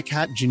losing my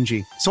cat,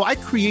 Gingy. So I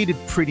created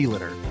Pretty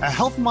Litter, a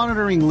health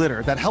monitoring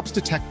litter that helps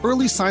detect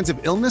early signs of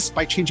illness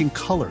by changing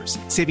colors,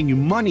 saving you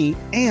money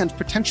and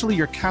potentially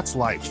your cat's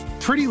life.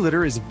 Pretty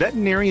Litter is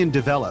veterinarian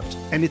developed,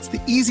 and it's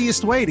the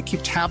easiest way to keep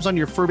tabs on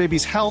your fur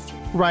baby's health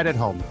right at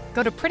home.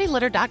 Go to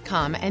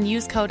prettylitter.com and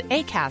use code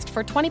ACAST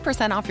for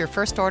 20% off your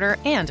first order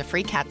and a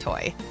free cat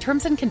toy.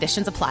 Terms and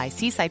conditions apply.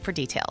 See site for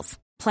details.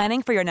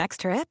 Planning for your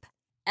next trip?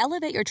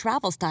 Elevate your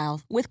travel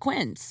style with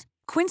Quince.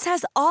 Quince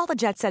has all the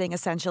jet-setting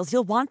essentials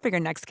you'll want for your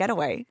next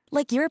getaway,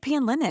 like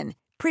European linen,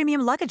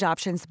 premium luggage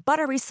options,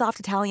 buttery soft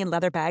Italian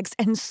leather bags,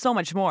 and so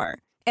much more.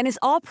 And is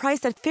all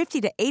priced at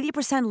 50 to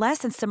 80% less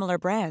than similar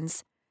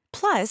brands.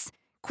 Plus,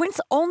 Quince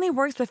only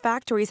works with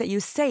factories that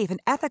use safe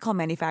and ethical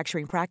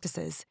manufacturing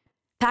practices.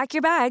 Pack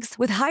your bags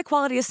with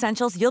high-quality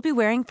essentials you'll be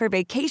wearing for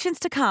vacations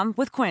to come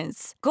with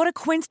Quince. Go to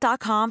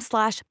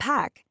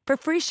quince.com/pack for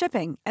free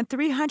shipping and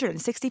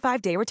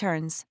 365-day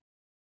returns.